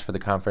opening Mass for the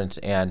conference,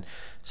 and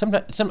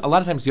a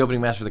lot of times the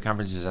opening Mass for the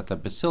conference is at the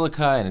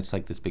Basilica, and it's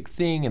like this big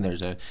thing, and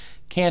there's a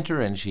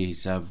cantor, and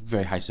she's a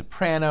very high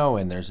soprano,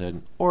 and there's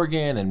an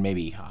organ, and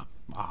maybe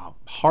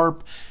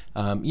harp.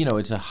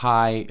 It's a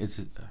high.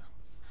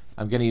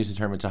 I'm going to use the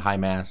term, it's a high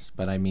Mass,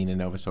 but I mean in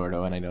Novus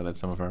Ordo, and I know that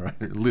some of our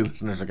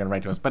listeners are going to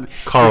write to us. But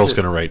Carl's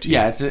going to write to you.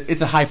 Yeah,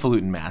 it's a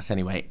highfalutin Mass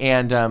anyway,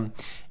 and a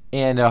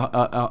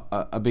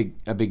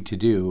big to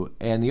do.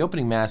 And the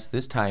opening Mass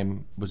this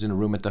time was in a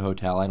room at the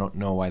hotel. I don't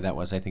know why that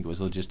was. I think it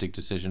was a logistic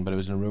decision, but it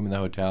was in a room in the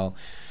hotel.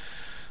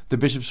 The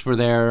bishops were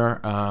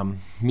there.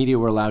 Media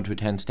were allowed to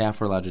attend.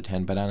 Staff were allowed to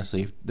attend. But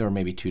honestly, there were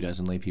maybe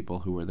 24 lay people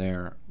who were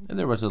there.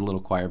 There was a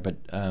little choir, but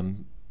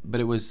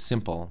it was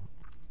simple.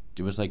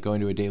 It was like going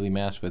to a daily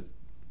Mass with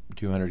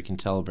 200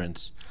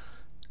 concelebrants,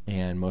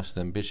 and most of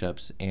them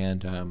bishops,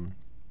 and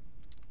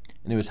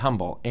it was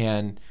humble.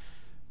 And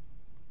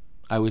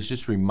I was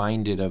just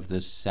reminded of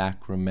the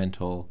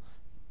sacramental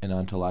and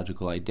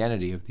ontological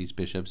identity of these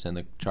bishops and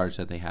the charge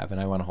that they have, and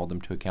I want to hold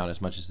them to account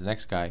as much as the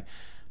next guy.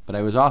 But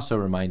I was also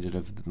reminded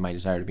of my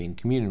desire to be in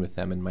communion with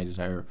them, and my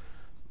desire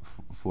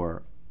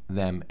for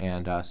them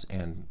and us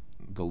and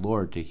the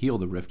Lord to heal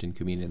the rift in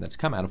communion that's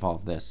come out of all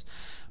of this.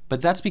 But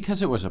that's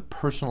because it was a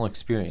personal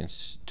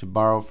experience. To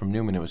borrow from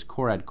Newman, it was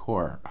cor ad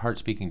cor, heart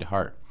speaking to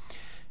heart.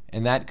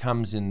 And that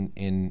comes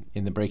in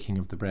the breaking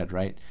of the bread,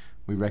 right?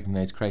 We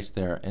recognize Christ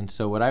there. And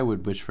so what I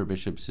would wish for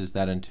bishops is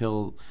that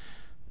until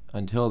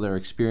they're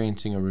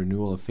experiencing a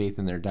renewal of faith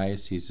in their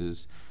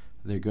dioceses,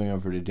 they're going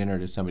over to dinner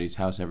to somebody's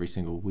house every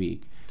single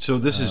week. So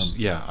this is,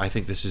 I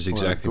think this is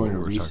exactly what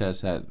we're talking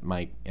about. Going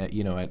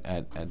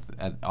to recess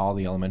at all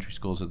the elementary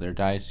schools of their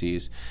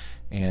diocese,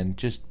 and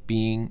just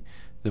being...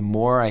 The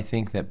more I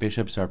think that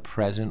bishops are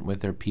present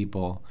with their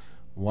people,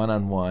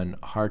 one-on-one,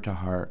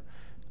 heart-to-heart,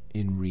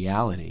 in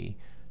reality,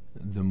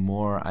 the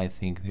more I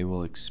think they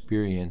will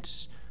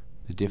experience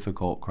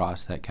difficult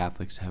cross that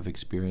Catholics have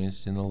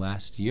experienced in the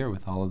last year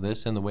with all of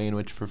this, and the way in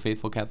which for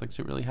faithful Catholics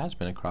it really has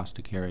been a cross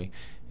to carry,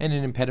 and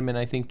an impediment,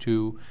 I think,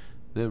 to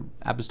the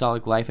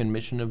apostolic life and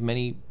mission of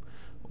many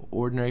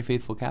ordinary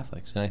faithful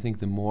Catholics. And I think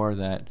the more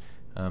that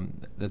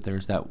that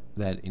there's that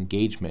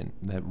engagement,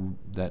 that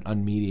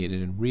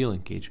unmediated and real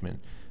engagement,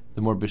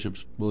 the more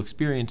bishops will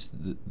experience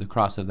the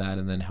cross of that,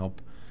 and then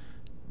help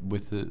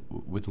with the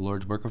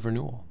Lord's work of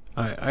renewal.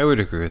 I would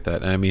agree with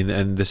that. I mean,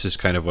 and this is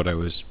kind of what I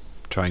was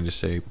trying to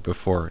say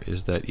before,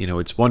 is that,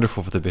 it's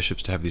wonderful for the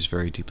bishops to have these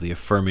very deeply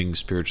affirming,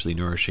 spiritually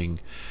nourishing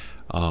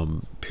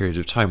periods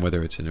of time,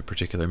 whether it's in a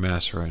particular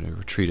Mass or in a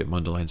retreat at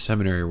Mundelein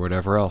Seminary or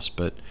whatever else.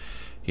 But,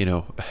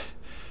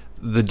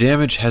 the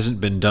damage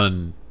hasn't been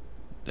done,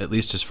 at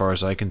least as far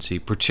as I can see,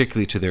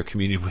 particularly to their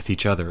communion with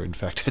each other. In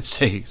fact, I'd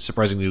say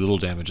surprisingly little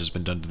damage has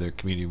been done to their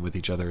communion with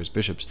each other as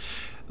bishops.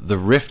 The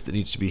rift that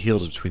needs to be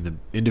healed is between the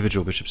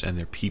individual bishops and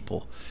their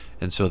people.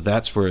 And so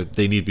that's where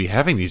they need to be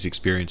having these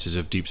experiences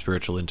of deep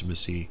spiritual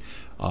intimacy,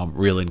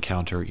 real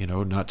encounter,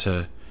 not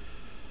to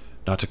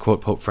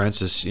quote Pope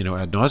Francis,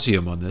 ad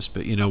nauseum on this,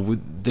 but,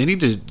 they need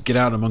to get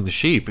out among the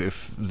sheep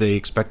if they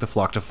expect the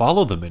flock to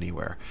follow them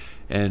anywhere.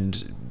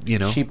 And,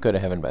 Sheep go to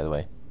heaven, by the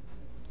way.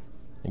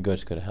 And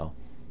goats go to hell.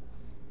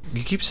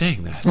 You keep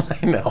saying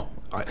that. I know.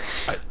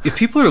 If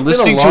people are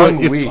listening to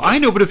it, I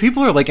know, but if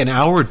people are like an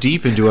hour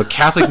deep into a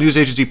Catholic News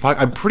Agency podcast,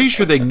 I'm pretty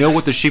sure they know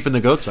what the sheep and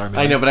the goats are,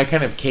 man. I know, but I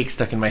kind of have cake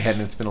stuck in my head,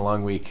 and it's been a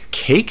long week.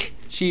 Cake?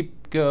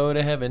 Sheep go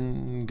to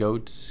heaven,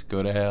 goats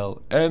go to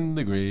hell, and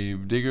the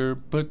grave digger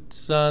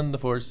puts on the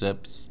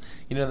forceps.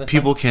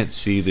 People can't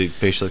see the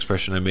facial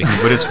expression I'm making,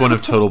 but it's one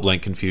of total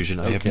blank confusion.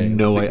 I have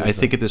no idea. I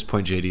think at this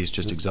point JD is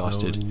just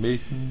exhausted. The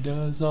mason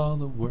does all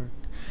the work.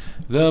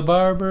 The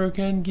barber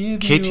can give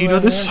Kate, do you know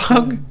this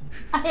song?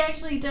 I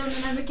actually don't,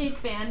 and I'm a Cake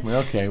fan.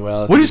 Okay,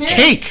 well... What is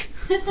Cake?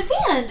 The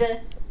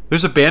band.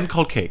 There's a band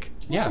called Cake.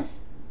 Yes.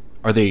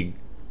 Are they...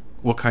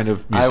 What kind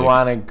of music? I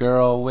want a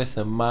girl with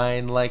a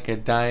mind like a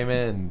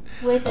diamond.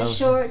 With a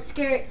short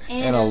skirt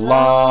and a long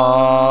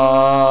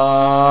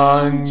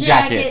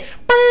jacket.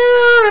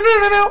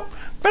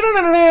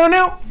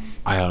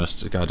 I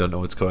honestly, God, don't know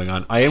what's going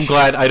on. I am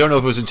glad. I don't know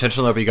if it was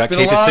intentional or not, but you got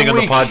Kate to sing on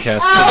the podcast.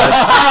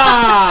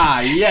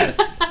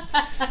 Yes.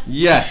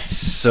 Yes.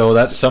 So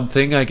that's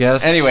something, I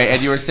guess. Anyway,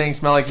 Ed, you were saying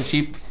smell like the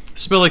sheep?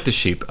 Smell like the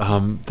sheep.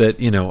 That,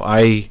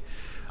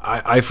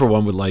 I for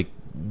one would like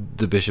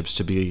the bishops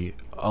to be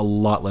a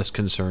lot less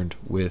concerned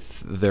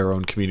with their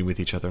own communion with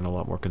each other and a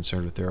lot more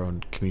concerned with their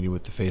own communion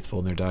with the faithful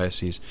in their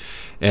diocese.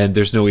 And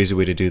there's no easy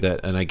way to do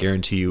that. And I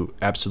guarantee you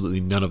absolutely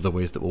none of the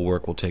ways that will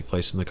work will take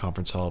place in the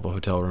conference hall of a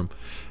hotel room.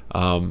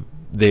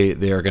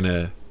 They're going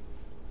to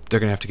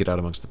have to get out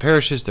amongst the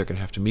parishes. They're going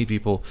to have to meet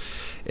people.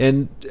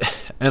 And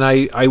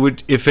I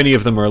would, if any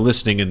of them are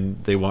listening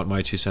and they want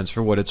my 2 cents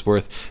for what it's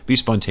worth, be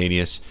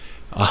spontaneous.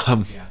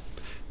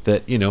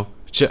 That,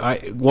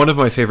 one of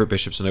my favorite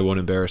bishops, and I won't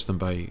embarrass them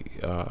by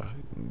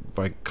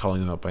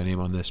calling them out by name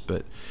on this,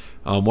 but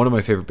one of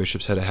my favorite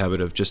bishops had a habit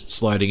of just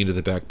sliding into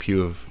the back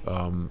pew of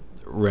not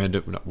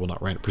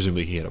random,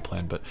 presumably he had a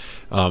plan, but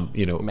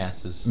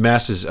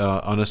masses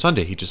on a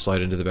Sunday. He'd just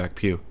slide into the back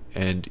pew,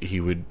 and he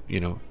would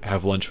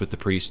have lunch with the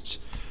priests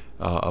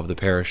of the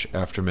parish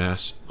after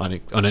Mass,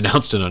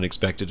 unannounced and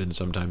unexpected, and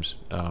sometimes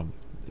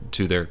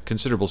to their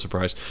considerable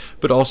surprise,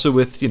 but also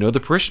with the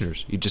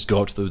parishioners. He'd just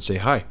go up to them and say,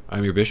 "Hi,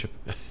 I'm your bishop."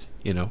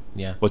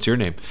 Yeah. What's your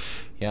name?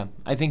 Yeah,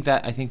 I think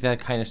that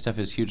kind of stuff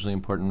is hugely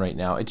important right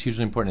now. It's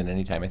hugely important at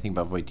any time. I think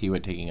about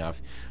Wojtyła taking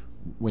off,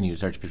 when he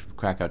was Archbishop of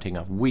Krakow, taking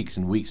off weeks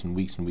and weeks and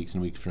weeks and weeks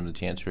and weeks from the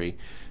chancery,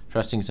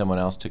 trusting someone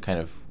else to kind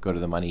of go to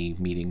the money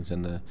meetings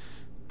and the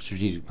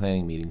strategic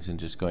planning meetings, and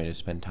just going to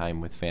spend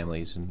time with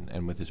families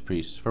and with his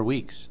priests for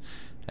weeks,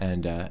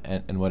 and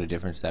what a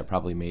difference that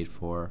probably made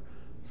for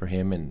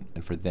him and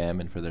for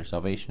them and for their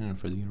salvation and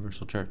for the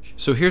universal church.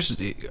 So here's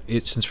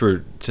it.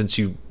 Since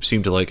you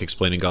seem to like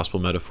explaining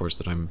gospel metaphors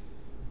that I'm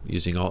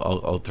using,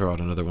 I'll throw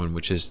out another one,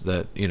 which is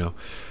that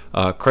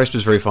Christ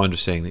was very fond of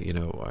saying that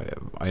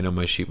I know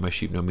my sheep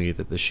know me,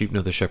 that the sheep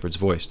know the shepherd's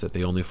voice, that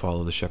they only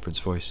follow the shepherd's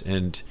voice.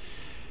 And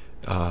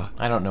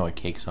I don't know a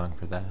Cake song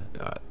for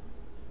that.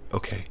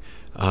 Okay,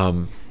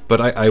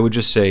 but I would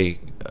just say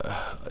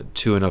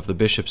to and of the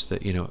bishops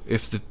that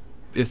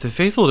if the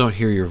faithful don't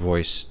hear your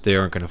voice, they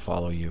aren't going to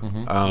follow you.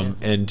 Mm-hmm.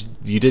 And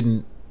you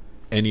didn't,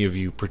 any of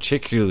you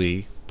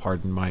particularly,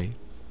 pardon my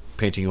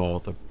painting all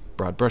with a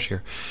broad brush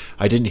here,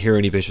 I didn't hear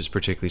any bishops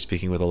particularly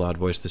speaking with a loud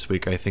voice this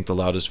week. I think the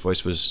loudest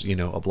voice was,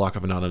 a block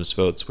of anonymous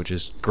votes, which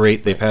is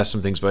great. They passed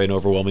some things by an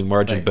overwhelming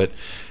margin, but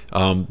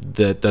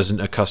that doesn't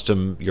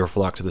accustom your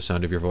flock to the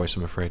sound of your voice,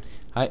 I'm afraid.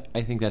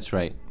 I think that's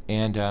right.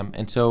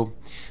 And so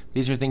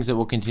these are things that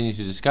we'll continue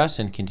to discuss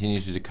and continue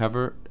to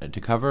cover,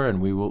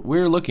 and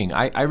we're looking.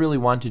 I really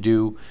want to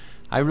do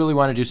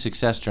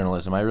success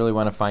journalism. I really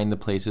want to find the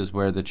places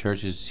where the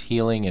church is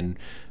healing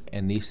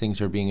and these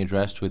things are being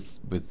addressed with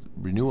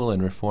renewal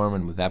and reform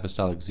and with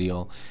apostolic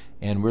zeal.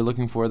 And we're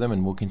looking for them,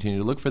 and we'll continue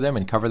to look for them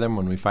and cover them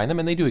when we find them,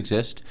 and they do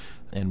exist,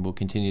 and we'll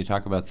continue to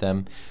talk about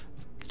them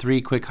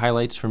 3 quick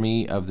highlights for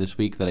me of this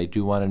week that I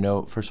do want to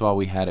note. First of all,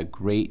 we had a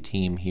great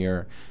team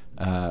here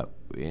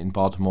in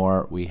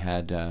Baltimore. We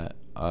had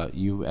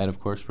you, Ed, of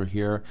course, were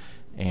here,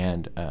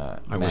 and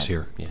I was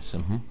here. Yes,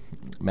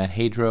 Matt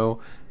Hadro,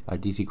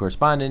 DC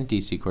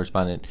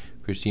correspondent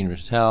Christine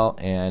Russell,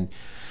 and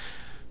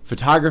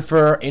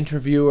photographer,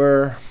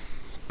 interviewer,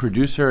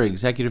 producer,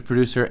 executive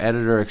producer,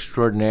 editor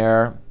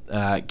extraordinaire,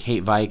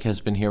 Kate Veik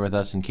has been here with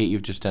us, and Kate,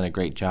 you've just done a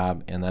great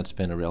job, and that's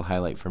been a real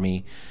highlight for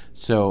me.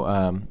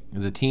 So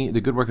the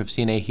good work of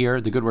CNA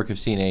here, the good work of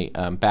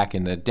CNA back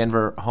in the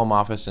Denver home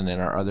office and in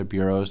our other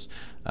bureaus,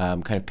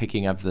 kind of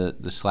picking up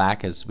the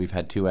slack as we've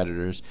had 2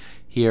 editors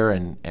here,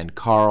 and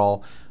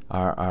Carl,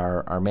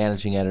 our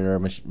managing editor,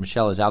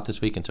 Michelle is out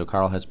this week, and so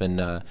Carl has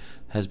been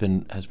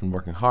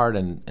working hard,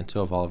 and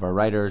so have all of our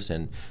writers,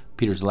 and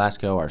Peter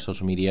Zelasco, our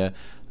social media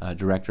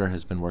director,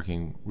 has been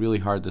working really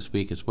hard this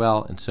week as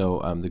well. And so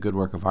the good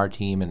work of our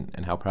team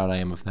and how proud I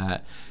am of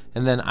that.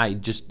 And then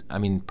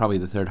probably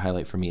the third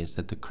highlight for me is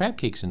that the crab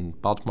cakes in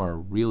Baltimore are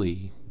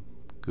really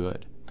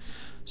good.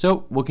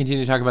 So we'll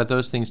continue to talk about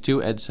those things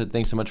too. Ed, so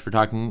thanks so much for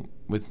talking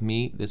with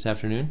me this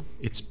afternoon.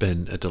 It's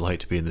been a delight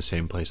to be in the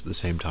same place at the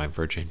same time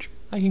for a change.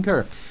 I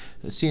concur.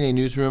 The CNA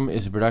Newsroom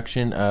is a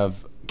production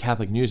of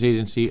Catholic News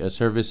Agency, a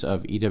service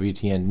of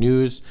EWTN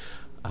News.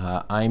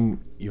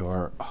 I'm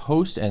your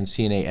host and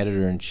CNA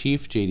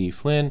Editor-in-Chief, J.D.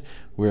 Flynn.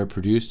 We're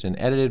produced and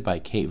edited by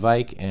Kate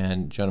Veik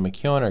and Jonah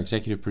McKeown. Our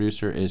executive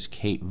producer is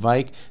Kate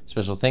Veik.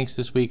 Special thanks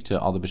this week to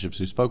all the bishops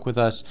who spoke with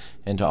us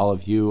and to all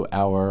of you,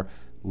 our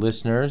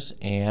listeners,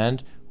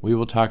 and we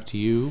will talk to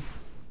you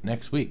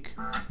next week.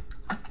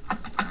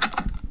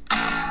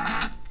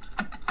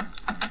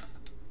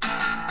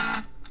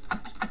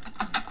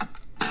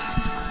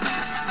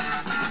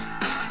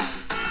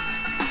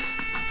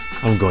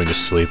 I'm going to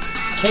sleep.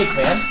 Cake,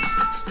 man.